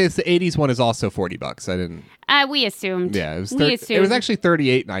didn't say it's the 80s one is also $40. I didn't. We assumed. Yeah, it was. We assumed. It was actually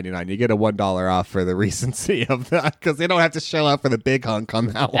 $38.99. You get a $1 off for the recency of that because they don't have to shell out for the big hunk on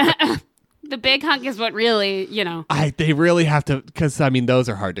that one. The big hunk is what really, They really have to, because, those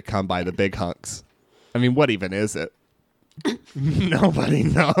are hard to come by, the big hunks. What even is it? Nobody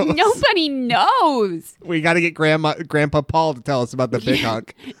knows. Nobody knows. We got to get Grandpa Paul to tell us about the big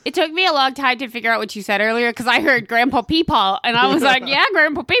hunk. It took me a long time to figure out what you said earlier, because I heard Grandpa Peepaw, and I was like, yeah,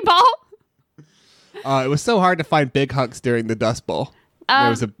 Grandpa Peepaw. It was so hard to find big hunks during the Dust Bowl.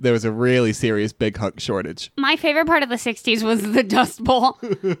 There was a really serious big hunk shortage. My favorite part of the 60s was the Dust Bowl.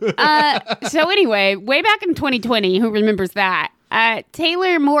 So anyway, way back in 2020, who remembers that?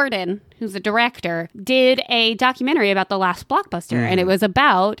 Taylor Morden, who's a director, did a documentary about the last Blockbuster. And it was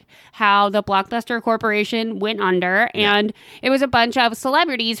about how the Blockbuster Corporation went under. And it was a bunch of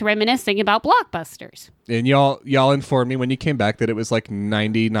celebrities reminiscing about Blockbusters. And y'all informed me when you came back that it was like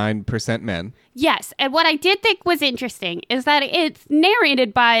 99% men. Yes, and what I did think was interesting is that it's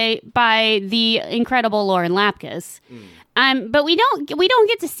narrated by the incredible Lauren Lapkus, but we don't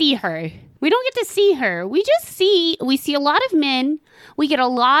get to see her. We don't get to see her. We see a lot of men. We get a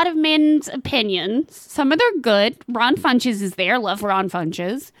lot of men's opinions. Some of them are good. Ron Funches is there. Love Ron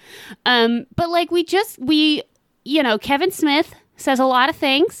Funches. But like Kevin Smith says a lot of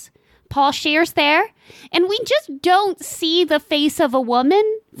things. Paul Scheer's there. And we just don't see the face of a woman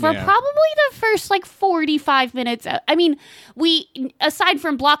for probably the first 45 minutes. I mean, aside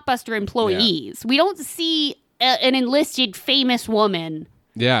from Blockbuster employees, we don't see an enlisted famous woman.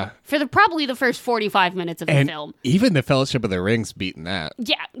 Yeah. For probably the first 45 minutes of the film. Even the Fellowship of the Ring's beaten that.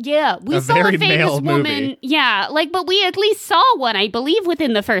 Yeah. We saw very a famous male woman. movie. Yeah, but we at least saw one, I believe,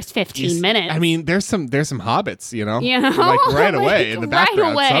 within the first 15 minutes. I mean, there's some hobbits, Yeah. right away in the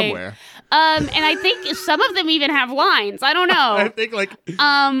background somewhere. And I think some of them even have lines. I don't know. I think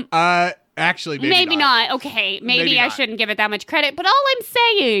actually maybe not. Okay, maybe I shouldn't give it that much credit. But all I'm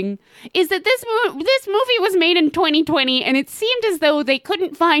saying is that this movie was made in 2020, and it seemed as though they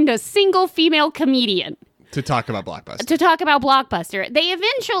couldn't find a single female comedian to talk about Blockbuster. They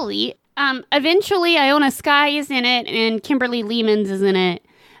eventually Iona Sky is in it, and Kimberly Lehmans is in it.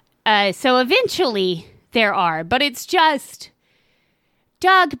 So eventually there are, but it's just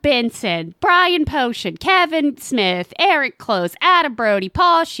Doug Benson, Brian Posehn, Kevin Smith, Eric Close, Adam Brody,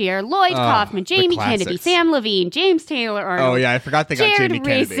 Paul Scheer, Lloyd Kaufman, Jamie Kennedy, Sam Levine, James Taylor Arnold. Oh yeah, I forgot they got Jared Jamie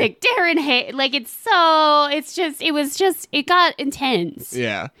Kennedy. Risick, Darren Hay. It got intense.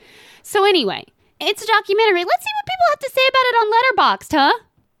 Yeah. So anyway, it's a documentary. Let's see what people have to say about it on Letterboxd, huh?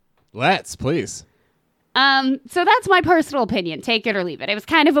 Let's, please. So that's my personal opinion. Take it or leave it. It was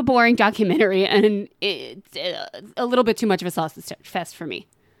kind of a boring documentary, and it's a little bit too much of a sausage fest for me.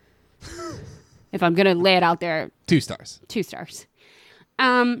 If I'm gonna lay it out there, 2 stars. 2 stars.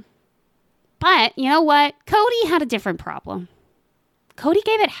 But you know what? Cody had a different problem. Cody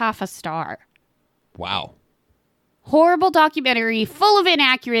gave it half a star. Wow. Horrible documentary, full of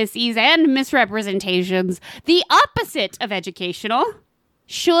inaccuracies and misrepresentations. The opposite of educational.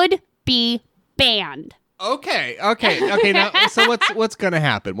 Should be banned. Okay. Now, so what's gonna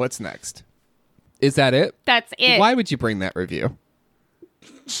happen? What's next? Is that it? That's it. Why would you bring that review?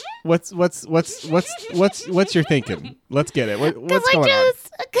 What's your thinking? Let's get it. What's going on?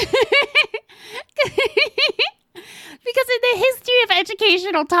 Because in the history of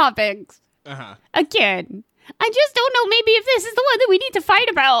educational topics, again, I just don't know. Maybe if this is the one that we need to fight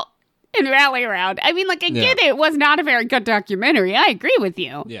about and rally around. I mean, it was not a very good documentary. I agree with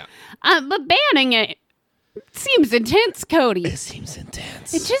you. Yeah. But banning it seems intense, Cody. It seems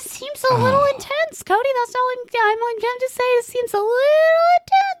intense. It just seems a little intense, Cody. That's all I'm going to say. It seems a little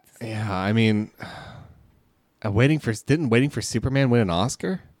intense. Yeah, I mean, waiting for Superman win an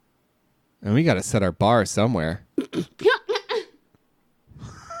Oscar? And we got to set our bar somewhere.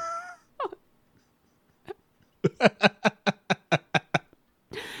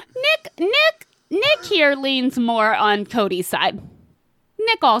 Nick here leans more on Cody's side.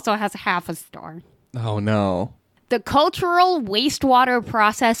 Nick also has half a star. Oh, no. The cultural wastewater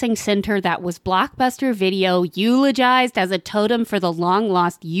processing center that was Blockbuster Video eulogized as a totem for the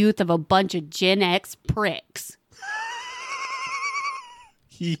long-lost youth of a bunch of Gen X pricks.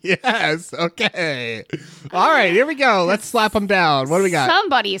 Yes, okay. All right, here we go. Let's slap them down. What do we got?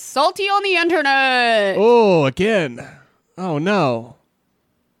 Somebody's salty on the internet. Oh, again. Oh, no.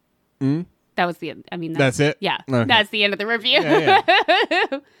 That was the end. I mean, that's it? Yeah, Okay. That's the end of the review. Yeah.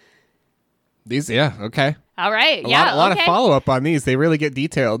 Okay. All right, A lot of follow-up on these. They really get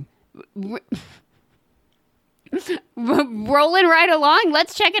detailed. Rolling right along,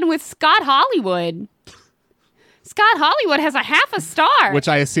 let's check in with Scott Hollywood. Scott Hollywood has a half a star. Which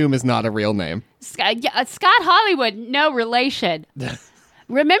I assume is not a real name. Scott Hollywood, no relation.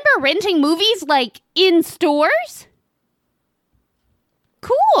 Remember renting movies in stores?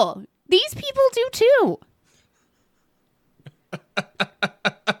 Cool. These people do too.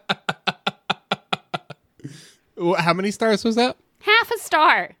 How many stars was that? Half a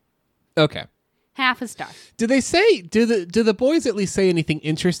star. Okay. Half a star. Do they say, do the boys at least say anything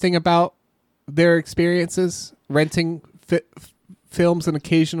interesting about their experiences renting films and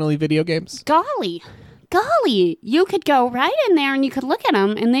occasionally video games? Golly, you could go right in there and you could look at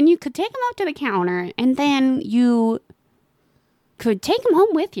them, and then you could take them up to the counter, and then you could take them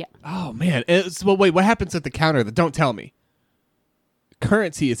home with you. Oh, man. Well, wait, what happens at the counter? Don't tell me.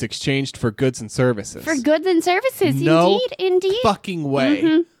 currency is exchanged for goods and services. For goods and services, No indeed. fucking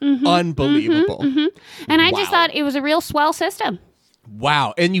way. Unbelievable. And I just Wow. thought it was a real swell system.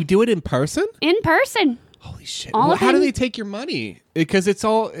 Wow. And you do it in person? In person. Holy shit. All Well, of how do them- they take your money? Because it's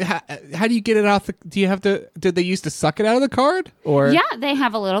all, how do you get it out? Do you have to, did they used to suck it out of the card? Or Yeah, they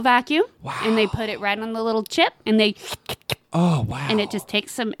have a little vacuum. Wow. And they put it right on the little chip and they Oh, wow. and it just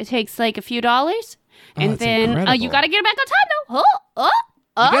takes like a few dollars. And that's then incredible. you got to get it back on time though.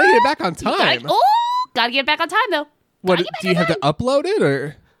 You gotta get it back on time. Got to get it back on time though. What, Gotta get back do you on have to time. upload it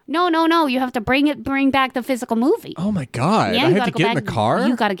or? No. You have to bring back the physical movie. Oh my God. Yeah, I you had gotta to go get in the back. car?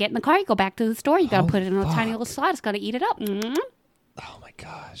 You got to get in the car. You go back to the store. You got to put it in a fuck. tiny little slot. It's got to eat it up. Oh my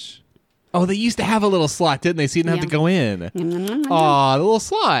gosh. Oh, they used to have a little slot, didn't they? So you didn't have to go in. Aw, the little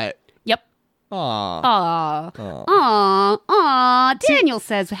slot. Yep. Aw. Aw. Daniel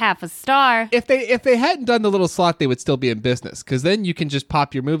says half a star. If they hadn't done the little slot, they would still be in business because then you can just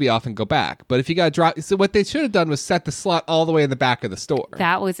pop your movie off and go back. But if you got to drop, so what they should have done was set the slot all the way in the back of the store.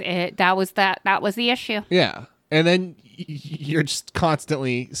 That was it. That was the issue. Yeah, and then you're just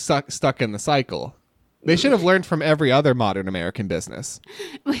constantly stuck in the cycle. They should have learned from every other modern American business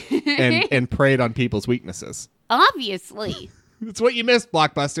and preyed on people's weaknesses. Obviously. It's what you missed,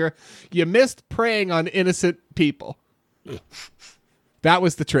 Blockbuster. You missed preying on innocent people. That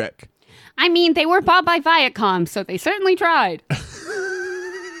was the trick. I mean, they were bought by Viacom, so they certainly tried.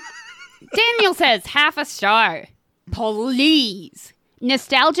 Daniel says half a star. Please.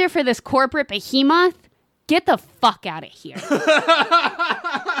 Nostalgia for this corporate behemoth? Get the fuck out of here.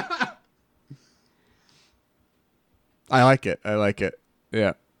 I like it.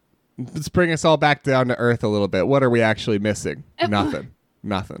 Yeah. Let's bring us all back down to earth a little bit. What are we actually missing? Nothing.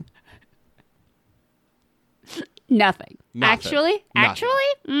 Nothing. Nothing. Actually,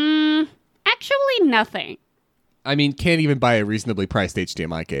 nothing. I mean, can't even buy a reasonably priced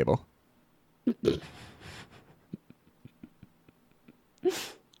HDMI cable.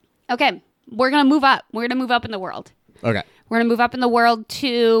 Okay, we're going to move up. We're going to move up in the world. Okay. We're going to move up in the world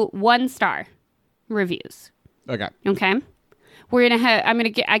to 1-star reviews. Okay. Okay? We're going to have,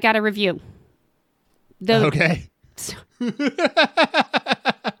 I got a review. Okay. Shit.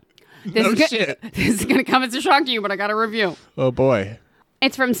 This is going to come as a shock to you, but I got a review. Oh boy.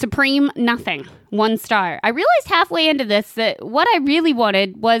 It's from Supreme Nothing, 1 star. I realized halfway into this that what I really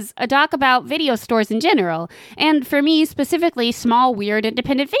wanted was a doc about video stores in general, and for me, specifically, small, weird,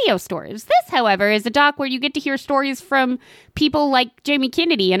 independent video stores. This, however, is a doc where you get to hear stories from people like Jamie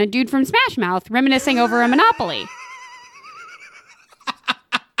Kennedy and a dude from Smash Mouth reminiscing over a Monopoly.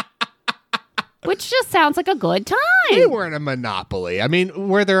 Which just sounds like a good time. They weren't a monopoly. I mean,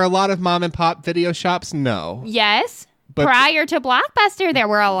 were there a lot of mom and pop video shops? No. Yes. But prior to Blockbuster, there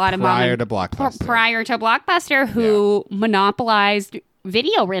were a lot of Prior to Blockbuster. Prior to Blockbuster, who monopolized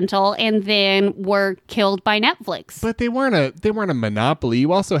video rental and then were killed by Netflix. But they weren't a monopoly.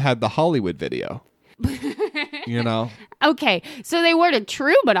 You also had the Hollywood video. You know? Okay, so they weren't a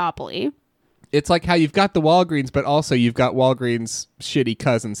true monopoly. It's like how you've got the Walgreens, but also you've got Walgreens' shitty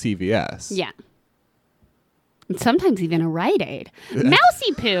cousin CVS. Yeah. And sometimes even a Rite Aid.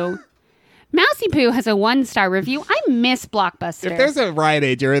 Mousy Poo. Mousy Poo has a 1-star review. I miss Blockbuster. If there's a Rite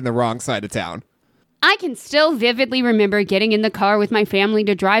Aid, you're in the wrong side of town. I can still vividly remember getting in the car with my family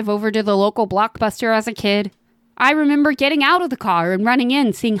to drive over to the local Blockbuster as a kid. I remember getting out of the car and running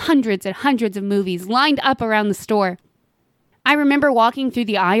in, seeing hundreds and hundreds of movies lined up around the store. I remember walking through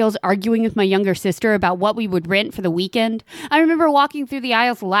the aisles arguing with my younger sister about what we would rent for the weekend. I remember walking through the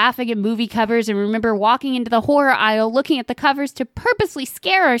aisles laughing at movie covers and remember walking into the horror aisle looking at the covers to purposely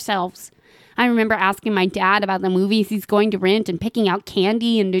scare ourselves. I remember asking my dad about the movies he's going to rent and picking out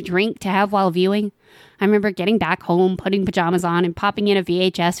candy and a drink to have while viewing. I remember getting back home, putting pajamas on, and popping in a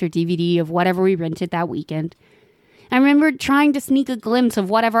VHS or DVD of whatever we rented that weekend. I remember trying to sneak a glimpse of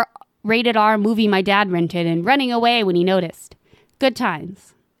whatever rated R movie my dad rented and running away when he noticed. Good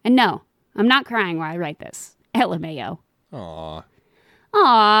times. And no, I'm not crying while I write this. LMAO. Aw.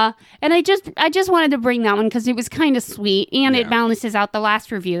 Aw. And I just wanted to bring that one because it was kind of sweet, and Yeah. it balances out the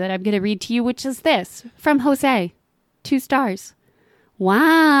last review that I'm going to read to you, which is this from Jose. 2 stars.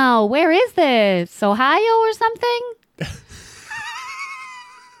 Wow, where is this? Ohio or something?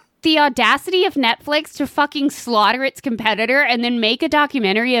 The audacity of Netflix to fucking slaughter its competitor and then make a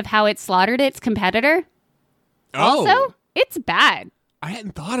documentary of how it slaughtered its competitor. Oh. Also, it's bad. I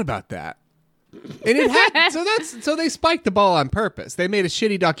hadn't thought about that. And it had so they spiked the ball on purpose. They made a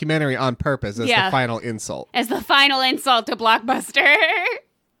shitty documentary on purpose as Yeah. the final insult. As the final insult to Blockbuster.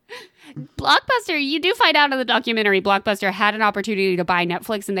 Blockbuster, you do find out in the documentary, Blockbuster had an opportunity to buy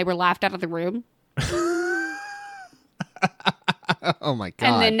Netflix and they were laughed out of the room. Oh my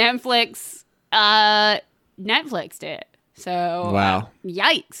god. And then Netflixed it. So Wow.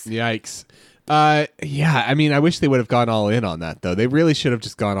 Yikes. Yikes. Yeah, I mean, I wish they would have gone all in on that, though. They really should have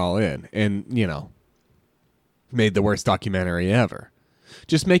just gone all in and, made the worst documentary ever.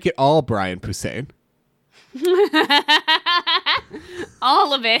 Just make it all Brian Posehn.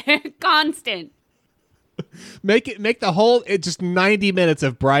 All of it. Constant. Make the whole, just 90 minutes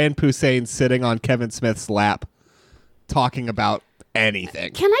of Brian Posehn sitting on Kevin Smith's lap talking about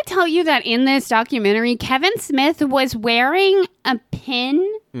anything. Can I tell you that in this documentary, Kevin Smith was wearing a pin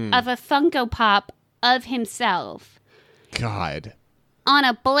of a Funko Pop of himself God. on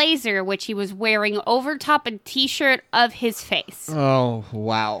a blazer, which he was wearing over top a t-shirt of his face. Oh,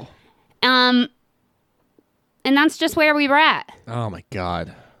 wow. And that's just where we were at. Oh, my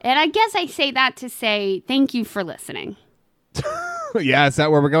God. And I guess I say that to say thank you for listening. Yeah, is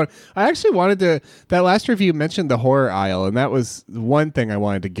that where we're going? I actually wanted to, that last review mentioned the horror aisle, and that was one thing I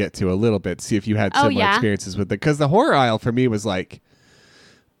wanted to get to a little bit, see if you had similar experiences with it. Because the horror aisle for me was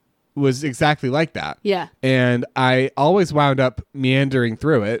exactly like that. Yeah. And I always wound up meandering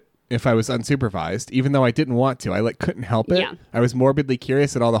through it if I was unsupervised, even though I didn't want to. I couldn't help it. Yeah. I was morbidly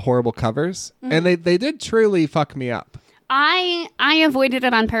curious at all the horrible covers, and they did truly fuck me up. I avoided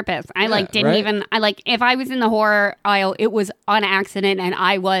it on purpose. I didn't even if I was in the horror aisle, it was on accident and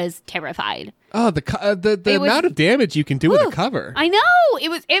I was terrified. Oh, the amount of damage you can do with a cover. I know. It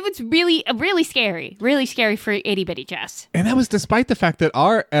was really scary. Really scary for itty bitty Jess. And that was despite the fact that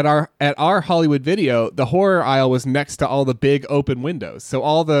at our Hollywood Video, the horror aisle was next to all the big open windows. So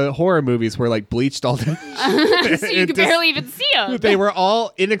all the horror movies were bleached all day. So you could barely even see them. They were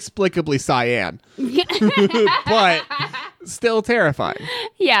all inexplicably cyan. But still terrifying.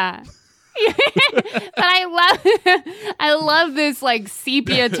 Yeah. But I love this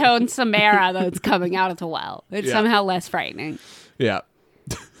sepia tone Samara that's coming out of the well. It's somehow less frightening. Yeah.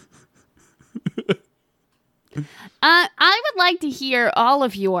 I would like to hear all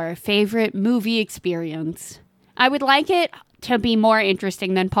of your favorite movie experience. I would like it to be more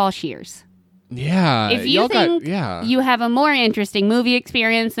interesting than Paul Scheer's. Yeah. If you think you have a more interesting movie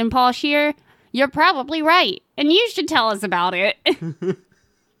experience than Paul Scheer, you're probably right. And you should tell us about it.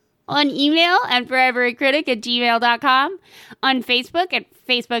 On email at forevercritic@gmail.com, on Facebook at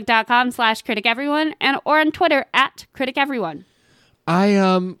facebook.com/criticeveryone, or on Twitter at criticeveryone. I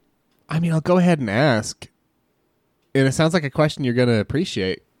mean, I'll go ahead and ask. And it sounds like a question you're going to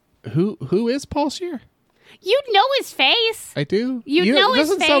appreciate. Who is Paul Scheer? You'd know his face. I do. You'd know his face.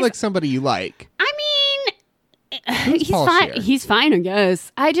 It doesn't sound like somebody you like. I mean, Who's he's Paul fine. Scheer? He's fine, I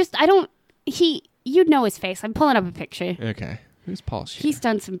guess. You'd know his face. I'm pulling up a picture. Okay. Who's Paul Scheer? He's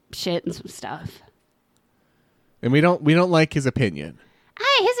done some shit and some stuff. And we don't like his opinion.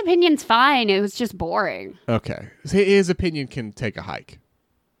 His opinion's fine. It was just boring. Okay. So his opinion can take a hike.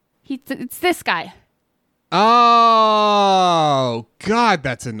 It's this guy. Oh, God,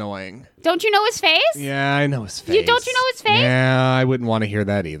 that's annoying. Don't you know his face? Yeah, I know his face. Don't you know his face? Yeah, I wouldn't want to hear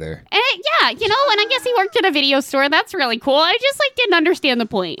that either. And and I guess he worked at a video store. That's really cool. I just didn't understand the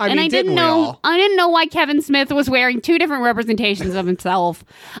point. I didn't know why Kevin Smith was wearing two different representations of himself.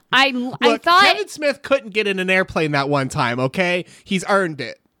 I thought Kevin Smith couldn't get in an airplane that one time, okay? He's earned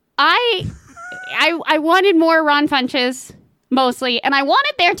it. I wanted more Ron Funches, mostly, and I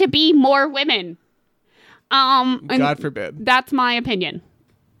wanted there to be more women. God forbid. That's my opinion.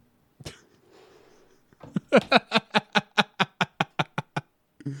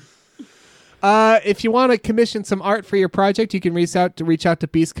 If you want to commission some art for your project, you can reach out to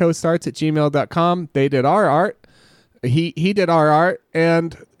beastcoastarts@gmail.com. They did our art. He did our art,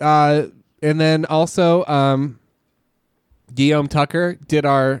 and then also Guillaume Tucker did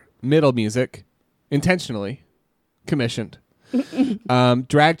our middle music, intentionally commissioned.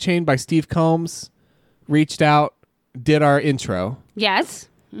 Drag Chain by Steve Combs reached out, did our intro. Yes.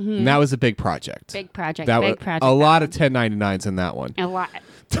 Mm-hmm. And that was a big project. Big project. A lot of 1099s in that one. A lot.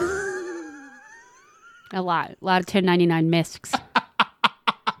 A lot of 1099 miscs.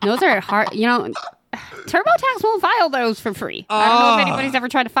 Those are hard. TurboTax won't file those for free. I don't know if anybody's ever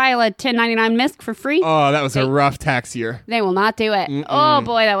tried to file a 1099 misc for free. Oh, that was a rough tax year. They will not do it. Oh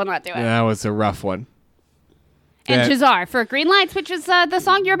boy, that will not do it. That was a rough one. And Shazar for Green Lights, which is the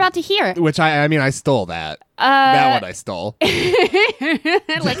song you're about to hear. Which I stole that. That one I stole.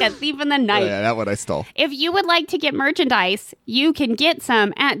 Like a thief in the night. Yeah, that one I stole. If you would like to get merchandise, you can get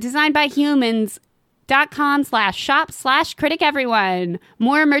some at designbyhumans.com/shop/criticeveryone.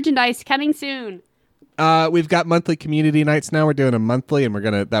 More merchandise coming soon. We've got monthly community nights now. We're doing a monthly, and we're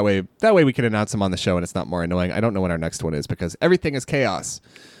gonna that way we can announce them on the show, and it's not more annoying. I don't know when our next one is because everything is chaos.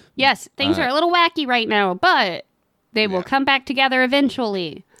 Yes, things are a little wacky right now, but They will come back together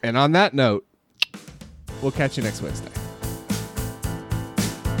eventually. And on that note, we'll catch you next Wednesday.